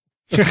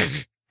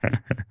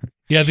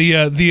 Yeah,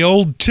 the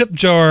old tip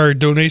jar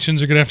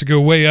donations are going to have to go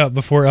way up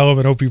before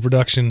Element OP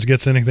Productions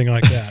gets anything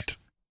like that.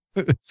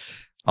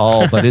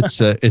 Oh, but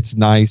it's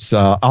nice.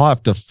 I'll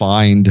have to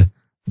find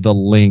the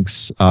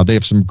links. They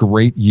have some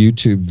great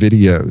YouTube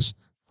videos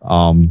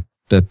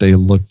that they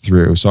look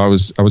through. So I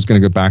was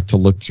going to go back to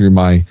look through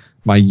my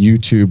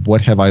YouTube.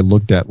 What have I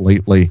looked at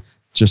lately?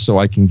 Just so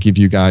I can give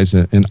you guys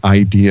an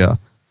idea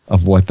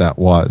of what that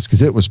was,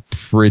 because it was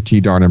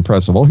pretty darn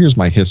impressive. Well, here's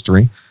my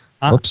history.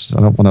 Oops, I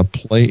don't want to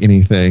play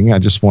anything. I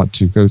just want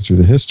to go through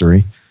the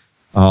history.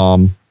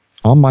 On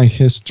my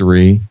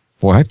history,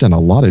 boy, I've done a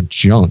lot of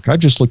junk. I've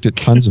just looked at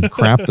tons of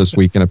crap this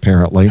weekend,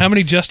 apparently. How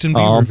many Justin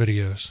Bieber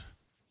videos?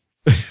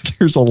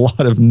 There's a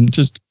lot of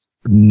just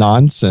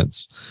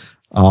nonsense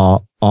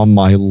on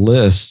my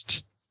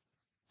list.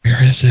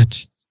 Where is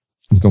it?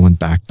 I'm going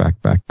back.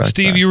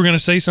 Steve, you were going to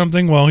say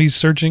something while he's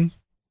searching?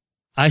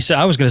 I was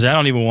going to say, I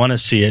don't even want to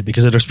see it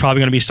because there's probably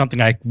going to be something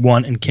I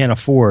want and can't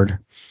afford.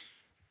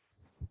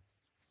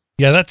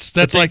 Yeah, that's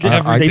like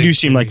everything. They do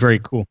seem like very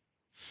cool.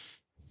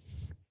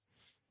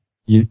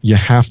 You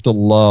have to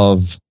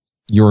love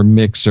your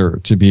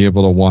mixer to be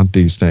able to want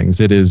these things.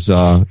 It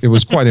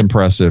was quite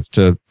impressive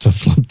to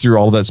flip through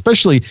all of that.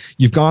 Especially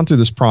you've gone through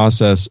this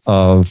process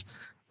of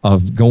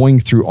going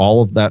through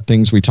all of that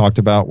things we talked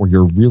about, where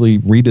you're really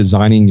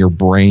redesigning your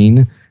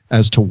brain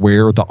as to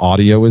where the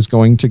audio is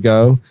going to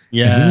go.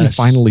 Yes. And then you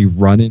finally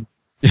run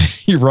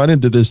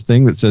into this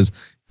thing that says,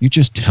 you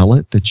just tell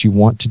it that you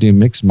want to do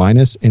mix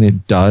minus, and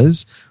it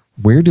does.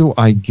 Where do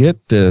I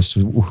get this?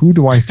 Who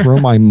do I throw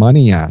my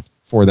money at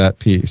for that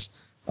piece?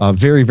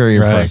 Very, very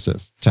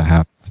impressive to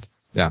have that.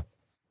 Yeah.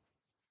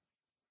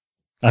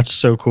 That's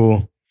so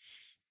cool.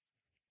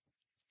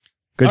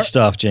 Good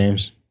stuff,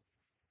 James.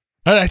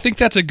 I think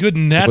that's a good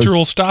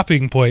natural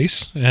stopping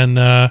place. And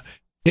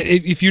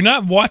if you're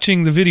not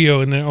watching the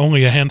video, and there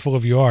only a handful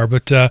of you are,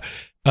 but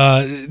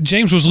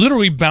James was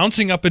literally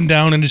bouncing up and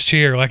down in his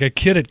chair like a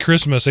kid at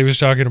Christmas. He was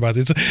talking about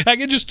this. I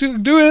can just do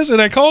this,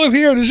 and I call him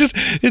here, and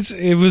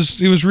it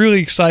was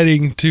really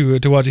exciting to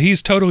watch.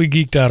 He's totally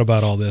geeked out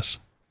about all this.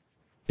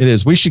 It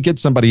is. We should get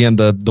somebody in.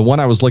 The one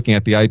I was looking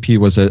at, the IP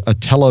was a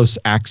Telos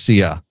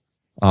Axia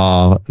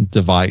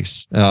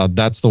device.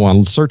 That's the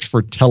one. Search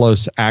for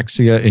Telos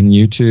Axia in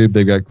YouTube.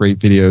 They've got great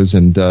videos,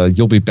 and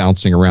you'll be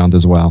bouncing around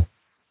as well.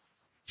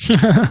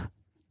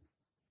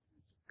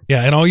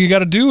 Yeah, and all you got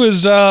to do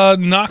is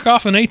knock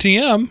off an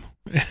ATM,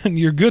 and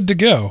you're good to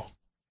go.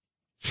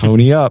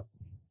 Pony up.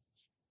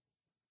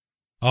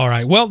 All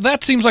right. Well,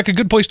 that seems like a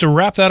good place to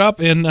wrap that up,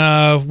 and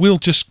we'll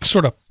just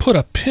sort of put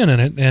a pin in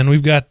it. And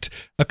we've got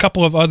a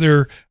couple of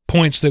other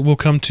points that we'll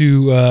come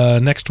to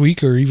next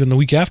week or even the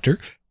week after.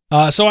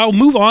 So I'll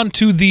move on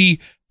to the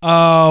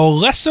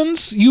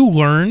lessons you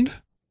learned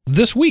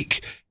this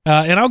week.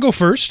 And I'll go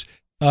first.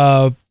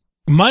 My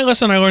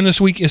lesson I learned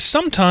this week is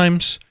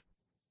sometimes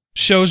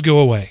shows go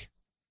away.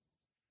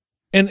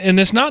 And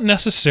it's not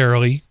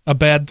necessarily a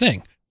bad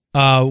thing.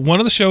 One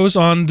of the shows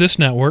on this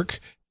network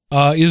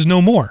is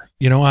no more.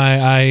 You know,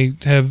 I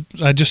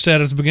just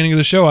said at the beginning of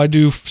the show, I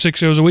do 6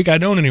 shows a week. I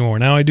don't anymore.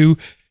 Now I do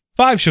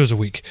 5 shows a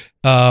week.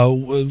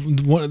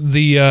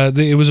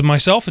 It was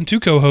myself and 2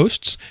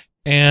 co-hosts,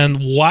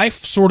 and life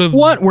sort of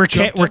we're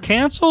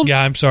canceled.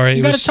 Yeah, I'm sorry.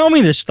 You got to tell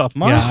me this stuff,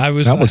 Mark. Yeah,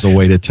 that was a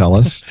way to tell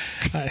us.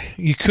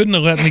 You couldn't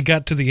have let me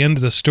get to the end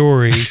of the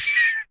story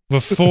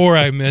before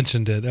I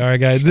mentioned it. All right,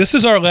 guys, this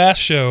is our last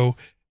show.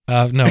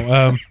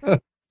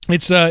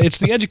 It's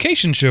the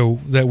education show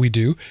that we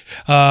do,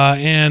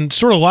 and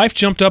sort of life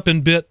jumped up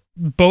and bit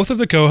both of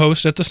the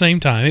co-hosts at the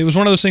same time. It was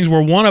one of those things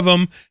where one of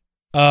them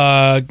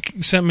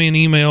sent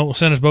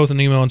us both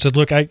an email and said,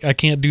 "Look, I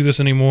can't do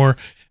this anymore,"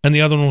 and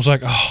the other one was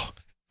like, "Oh,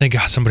 thank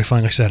God somebody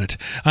finally said it.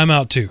 I'm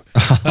out too."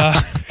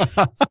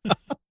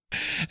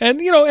 And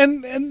you know,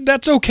 and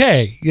that's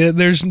okay. Yeah,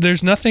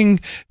 there's nothing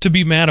to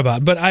be mad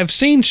about. But I've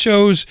seen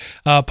shows,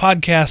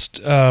 podcast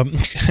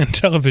and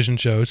television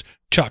shows.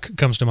 Chuck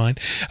comes to mind.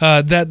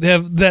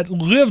 That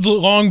lived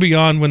long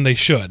beyond when they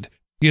should.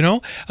 You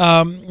know,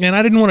 and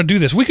I didn't want to do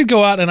this. We could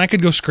go out and I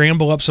could go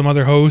scramble up some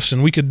other hosts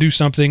and we could do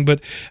something,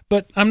 but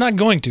I'm not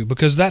going to,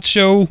 because that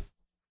show,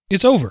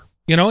 it's over.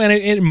 and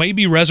it may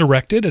be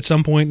resurrected at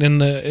some point in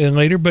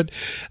later, but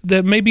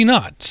that maybe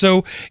not.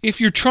 So if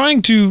you're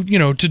trying to,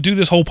 to do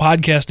this whole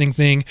podcasting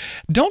thing,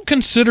 don't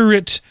consider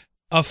it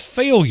a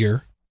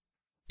failure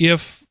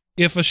if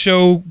a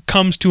show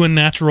comes to a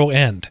natural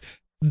end.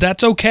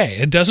 That's okay.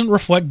 It doesn't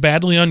reflect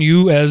badly on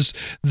you as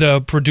the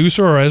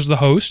producer or as the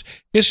host.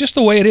 It's just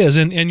the way it is,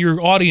 and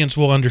your audience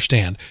will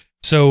understand.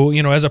 So,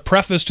 as a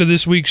preface to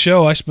this week's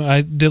show,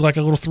 I did like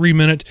a little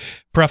 3-minute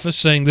preface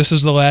saying this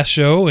is the last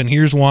show and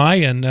here's why.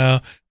 And,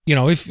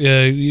 if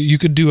you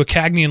could do a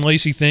Cagney and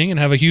Lacey thing and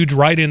have a huge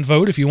write-in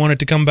vote if you want it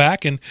to come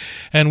back, and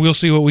we'll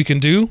see what we can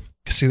do.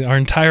 See, our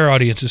entire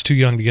audience is too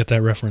young to get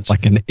that reference.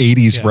 Like an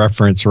 80s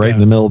reference right in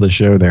the middle of the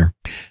show there.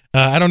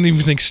 I don't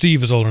even think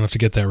Steve is old enough to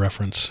get that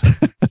reference.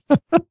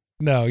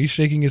 No, he's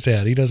shaking his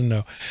head. He doesn't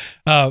know.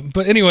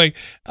 But anyway,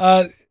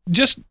 I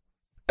just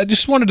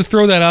wanted to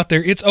throw that out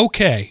there. It's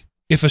okay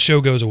if a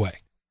show goes away.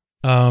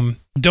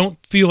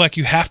 Don't feel like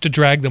you have to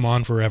drag them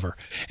on forever.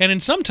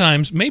 And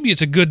sometimes maybe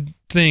it's a good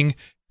thing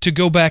to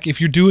go back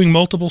if you're doing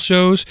multiple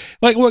shows.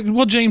 Like,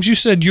 well, James, you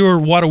said your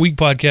What a Week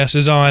podcast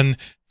is on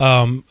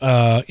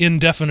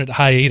indefinite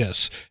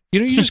hiatus.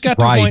 You just got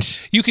to the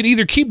point. You can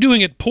either keep doing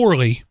it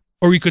poorly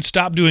or you could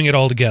stop doing it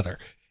altogether.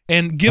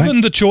 And given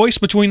the choice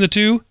between the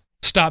two,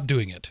 stop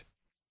doing it.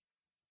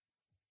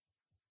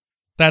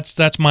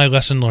 That's my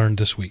lesson learned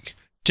this week.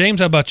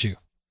 James, how about you?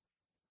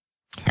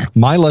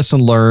 My lesson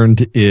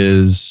learned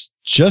is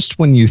just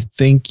when you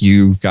think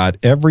you've got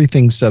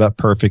everything set up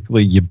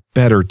perfectly, you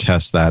better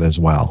test that as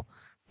well.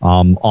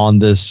 On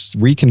this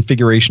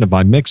reconfiguration of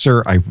my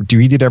mixer, I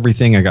redid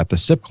everything. I got the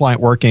SIP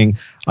client working.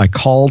 I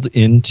called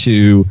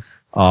into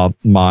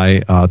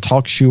my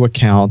TalkShoe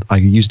account. I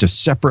used a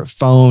separate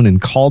phone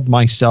and called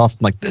myself. I'm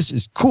like, this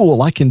is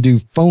cool. I can do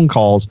phone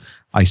calls.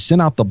 I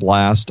sent out the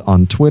blast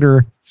on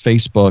Twitter,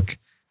 Facebook,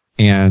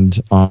 and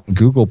on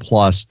Google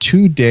Plus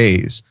 2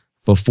 days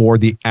before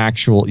the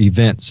actual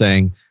event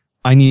saying,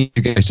 I need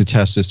you guys to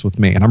test this with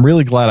me. And I'm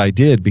really glad I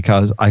did,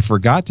 because I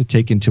forgot to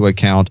take into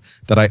account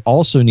that I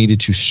also needed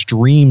to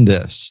stream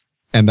this.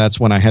 And that's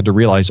when I had to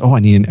realize, I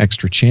need an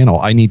extra channel.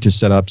 I need to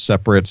set up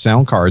separate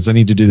sound cards. I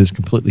need to do this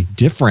completely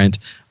different.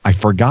 I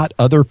forgot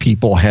other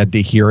people had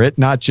to hear it,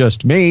 not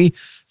just me.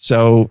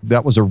 So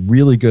that was a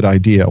really good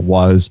idea,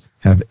 was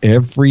have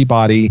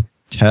everybody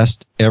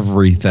test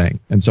everything.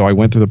 And so I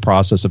went through the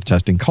process of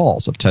testing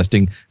calls, of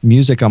testing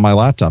music on my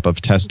laptop,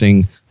 of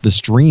testing the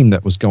stream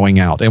that was going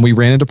out. And we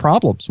ran into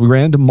problems. We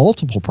ran into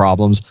multiple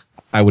problems.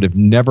 I would have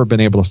never been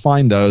able to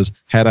find those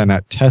had I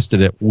not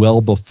tested it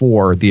well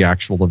before the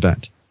actual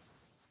event.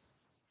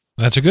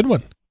 That's a good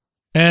one.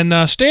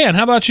 And Stan,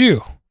 how about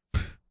you?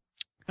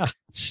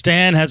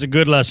 Stan has a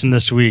good lesson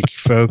this week,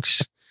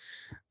 folks.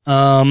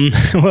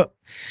 What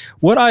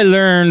I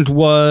learned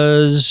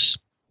was,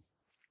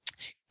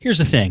 here's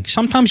the thing.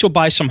 Sometimes you'll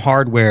buy some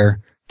hardware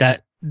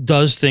that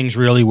does things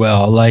really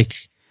well. Like,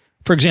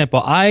 for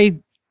example,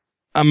 I'm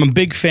a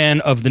big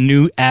fan of the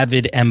new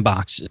Avid M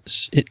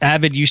boxes.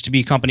 Avid used to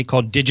be a company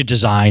called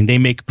DigiDesign. They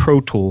make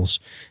Pro Tools.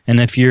 And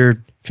if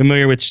you're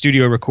familiar with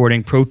studio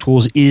recording, Pro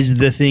Tools is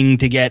the thing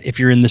to get if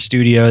you're in the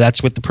studio.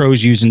 That's what the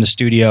pros use in the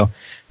studio.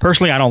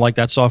 Personally, I don't like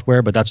that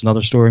software, but that's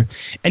another story.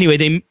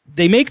 Anyway,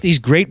 they make these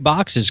great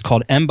boxes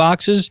called M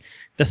boxes.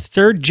 The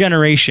third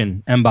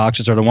generation M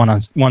boxes are the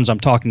ones I'm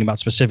talking about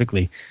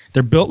specifically.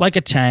 They're built like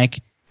a tank,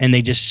 and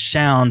they just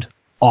sound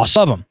awesome.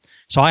 Love them.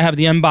 So I have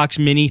the M box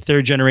Mini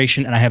third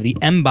generation, and I have the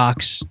M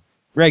box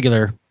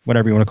regular,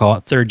 whatever you want to call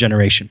it, third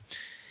generation.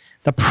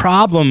 The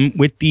problem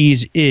with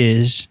these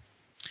is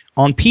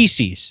on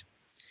PCs,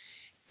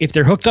 if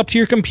they're hooked up to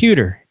your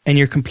computer and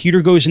your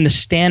computer goes into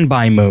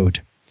standby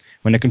mode,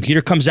 when the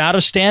computer comes out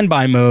of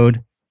standby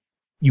mode,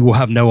 you will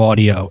have no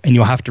audio and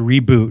you'll have to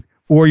reboot,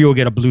 or you'll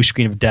get a blue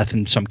screen of death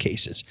in some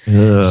cases.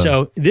 Ugh.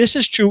 So this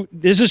is true.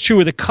 This is true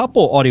with a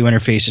couple audio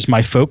interfaces.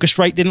 My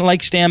Focusrite didn't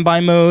like standby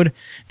mode.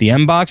 The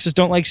M boxes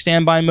don't like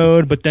standby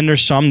mode, but then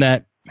there's some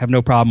that have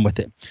no problem with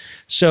it.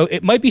 So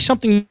it might be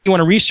something you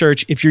want to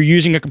research if you're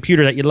using a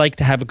computer that you'd like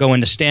to have it go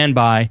into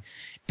standby,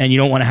 and you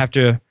don't want to have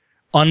to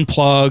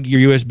unplug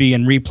your USB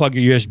and replug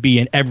your USB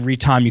in every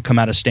time you come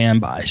out of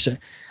standby. So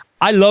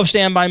I love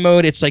standby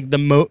mode. It's like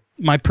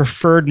my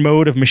preferred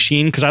mode of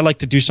machine, because I like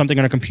to do something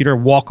on a computer,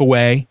 walk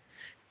away,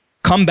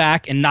 come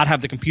back, and not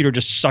have the computer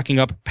just sucking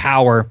up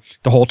power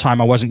the whole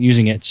time I wasn't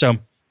using it. So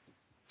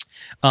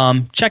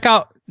check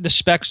out the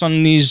specs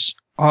on these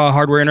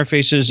hardware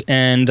interfaces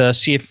and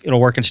see if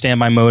it'll work in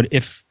standby mode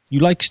if you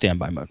like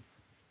standby mode.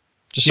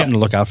 Just something to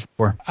look out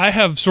for. I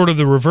have sort of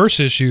the reverse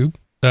issue.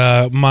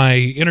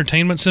 My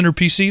entertainment center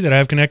PC that I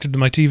have connected to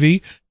my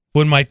TV,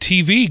 when my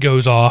TV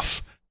goes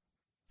off,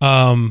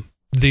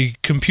 the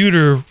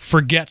computer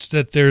forgets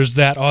that there's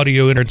that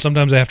audio in there, and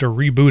sometimes I have to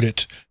reboot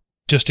it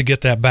just to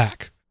get that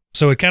back.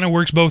 So it kind of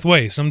works both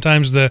ways.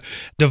 Sometimes the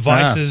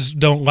devices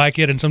don't like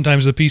it, and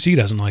sometimes the PC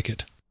doesn't like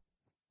it.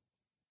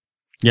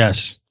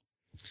 Yes.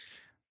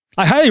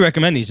 I highly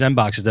recommend these M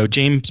boxes, though.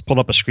 James pulled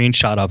up a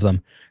screenshot of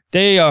them.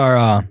 They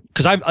are,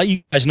 because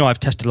you guys know I've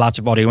tested lots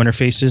of audio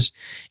interfaces,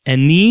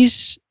 and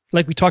these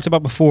like we talked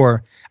about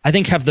before, I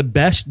think have the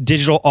best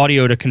digital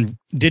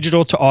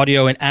to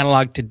audio and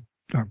analog to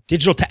or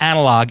digital to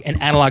analog and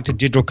analog to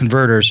digital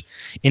converters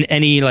in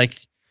any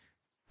like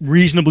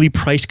reasonably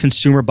priced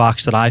consumer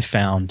box that I've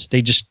found.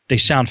 They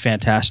sound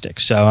fantastic.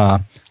 So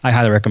I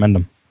highly recommend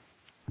them.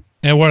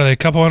 And what are they? A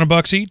couple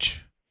 $100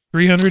 each?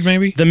 300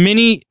 maybe? The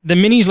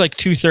mini's like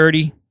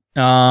 $230.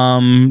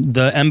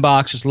 The M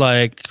box is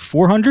like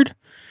 $400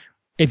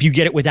 if you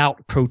get it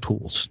without Pro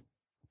Tools,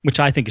 which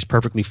I think is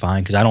perfectly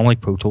fine because I don't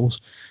like Pro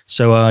Tools.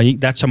 So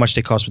that's how much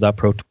they cost without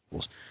Pro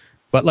Tools.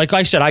 But like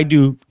I said, I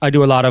do a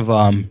lot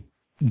of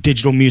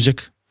digital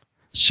music,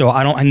 so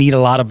I don't need a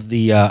lot of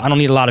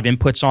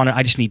inputs on it.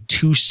 I just need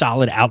 2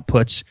 solid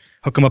outputs.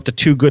 Hook them up to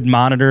 2 good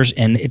monitors,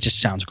 and it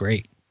just sounds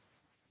great.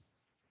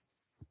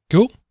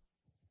 Cool.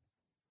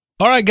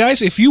 All right,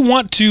 guys, if you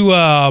want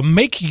to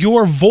make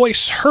your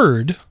voice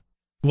heard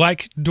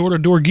like Door to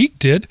Door Geek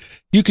did,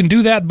 you can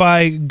do that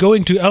by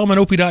going to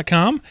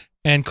elementop.com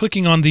and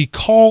clicking on the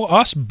Call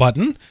Us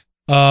button,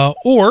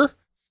 or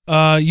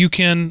you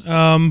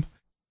can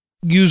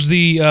use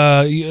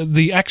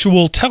the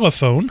actual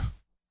telephone.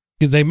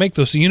 They make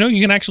those. So,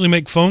 you can actually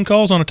make phone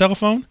calls on a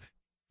telephone.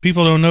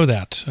 People don't know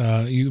that,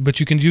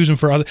 but you can use them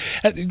for other.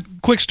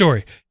 Quick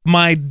story.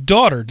 My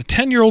daughter, the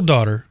 10-year-old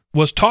daughter,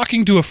 was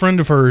talking to a friend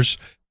of hers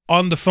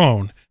on the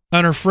phone,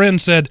 and her friend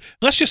said,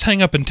 "Let's just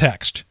hang up and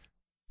text."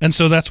 And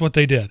so that's what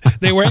they did.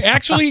 They were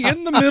actually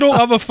in the middle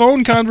of a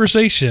phone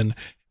conversation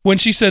when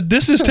she said,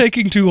 "This is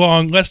taking too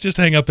long. Let's just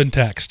hang up and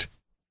text."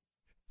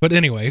 But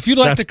anyway, if you'd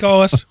like to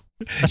call us,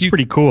 that's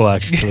pretty cool,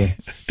 actually.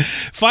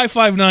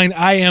 559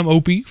 I am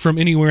Opie from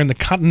anywhere in the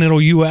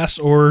continental U.S.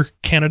 or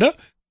Canada.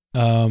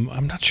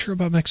 I'm not sure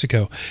about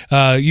Mexico.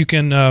 You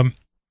can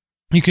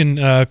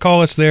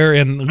call us there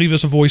and leave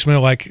us a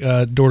voicemail like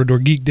Door to Door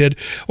Geek did,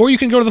 or you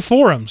can go to the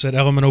forums at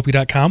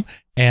elementop.com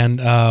and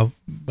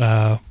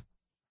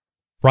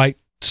write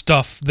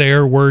stuff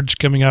there, words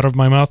coming out of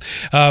my mouth.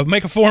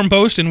 Make a forum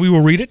post and we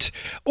will read it.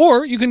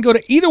 Or you can go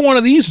to either one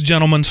of these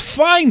gentlemen's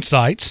fine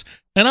sites,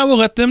 and I will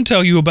let them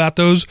tell you about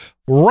those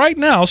right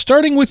now,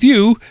 starting with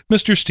you,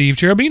 Mr. Steve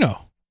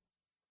Cherubino.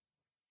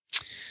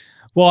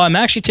 Well, I'm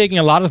actually taking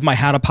a lot of my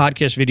How to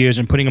Podcast videos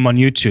and putting them on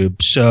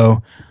YouTube.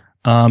 So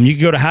you can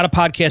go to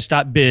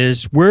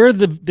howtopodcast.biz, where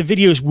the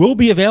videos will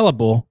be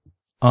available.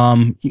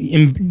 In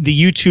the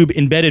YouTube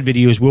embedded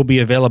videos will be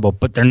available,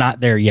 but they're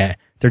not there yet.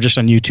 They're just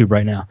on YouTube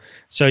right now.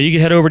 So you can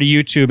head over to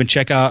YouTube and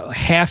check out.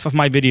 Half of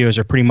my videos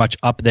are pretty much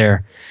up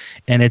there.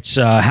 And it's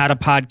How to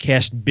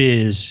Podcast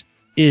Biz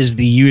is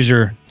the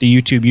YouTube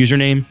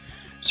username.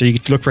 So you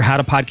can look for How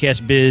to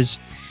Podcast Biz.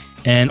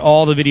 And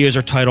all the videos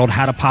are titled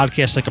How to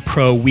Podcast Like a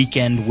Pro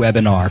Weekend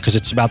Webinar, because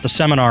it's about the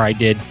seminar I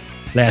did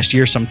last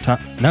year sometime.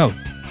 No.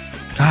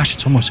 Gosh,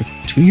 it's almost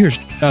like 2 years.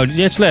 Oh,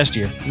 it's last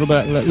year. A little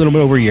bit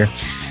over a year.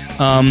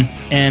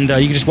 And you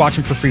can just watch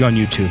them for free on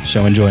YouTube.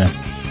 So enjoy them.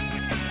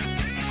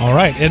 All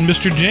right. And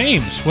Mr.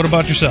 James, what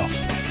about yourself?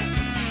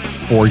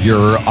 For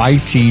your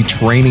IT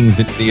training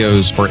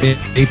videos for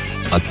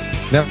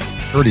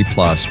 30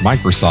 plus,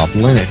 Microsoft,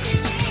 Linux,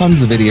 it's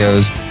tons of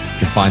videos. You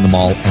can find them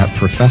all at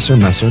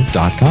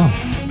professormesser.com.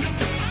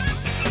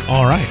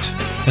 All right.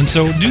 And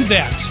so do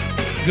that.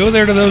 Go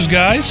there to those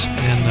guys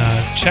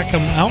and check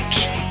them out.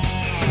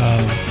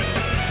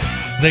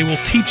 They will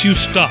teach you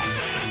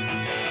stuff.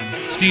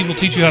 Steve will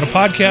teach you how to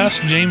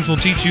podcast. James will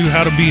teach you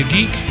how to be a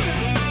geek.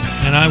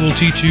 And I will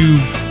teach you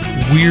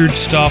weird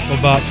stuff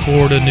about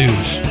Florida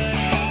news.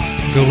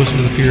 Go listen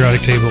to the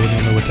periodic table and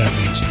you'll know what that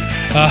means.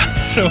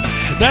 So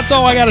that's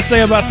all I got to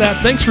say about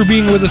that. Thanks for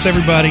being with us,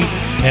 everybody.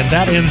 And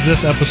that ends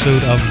this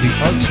episode of The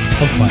Art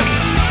of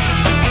Podcasting.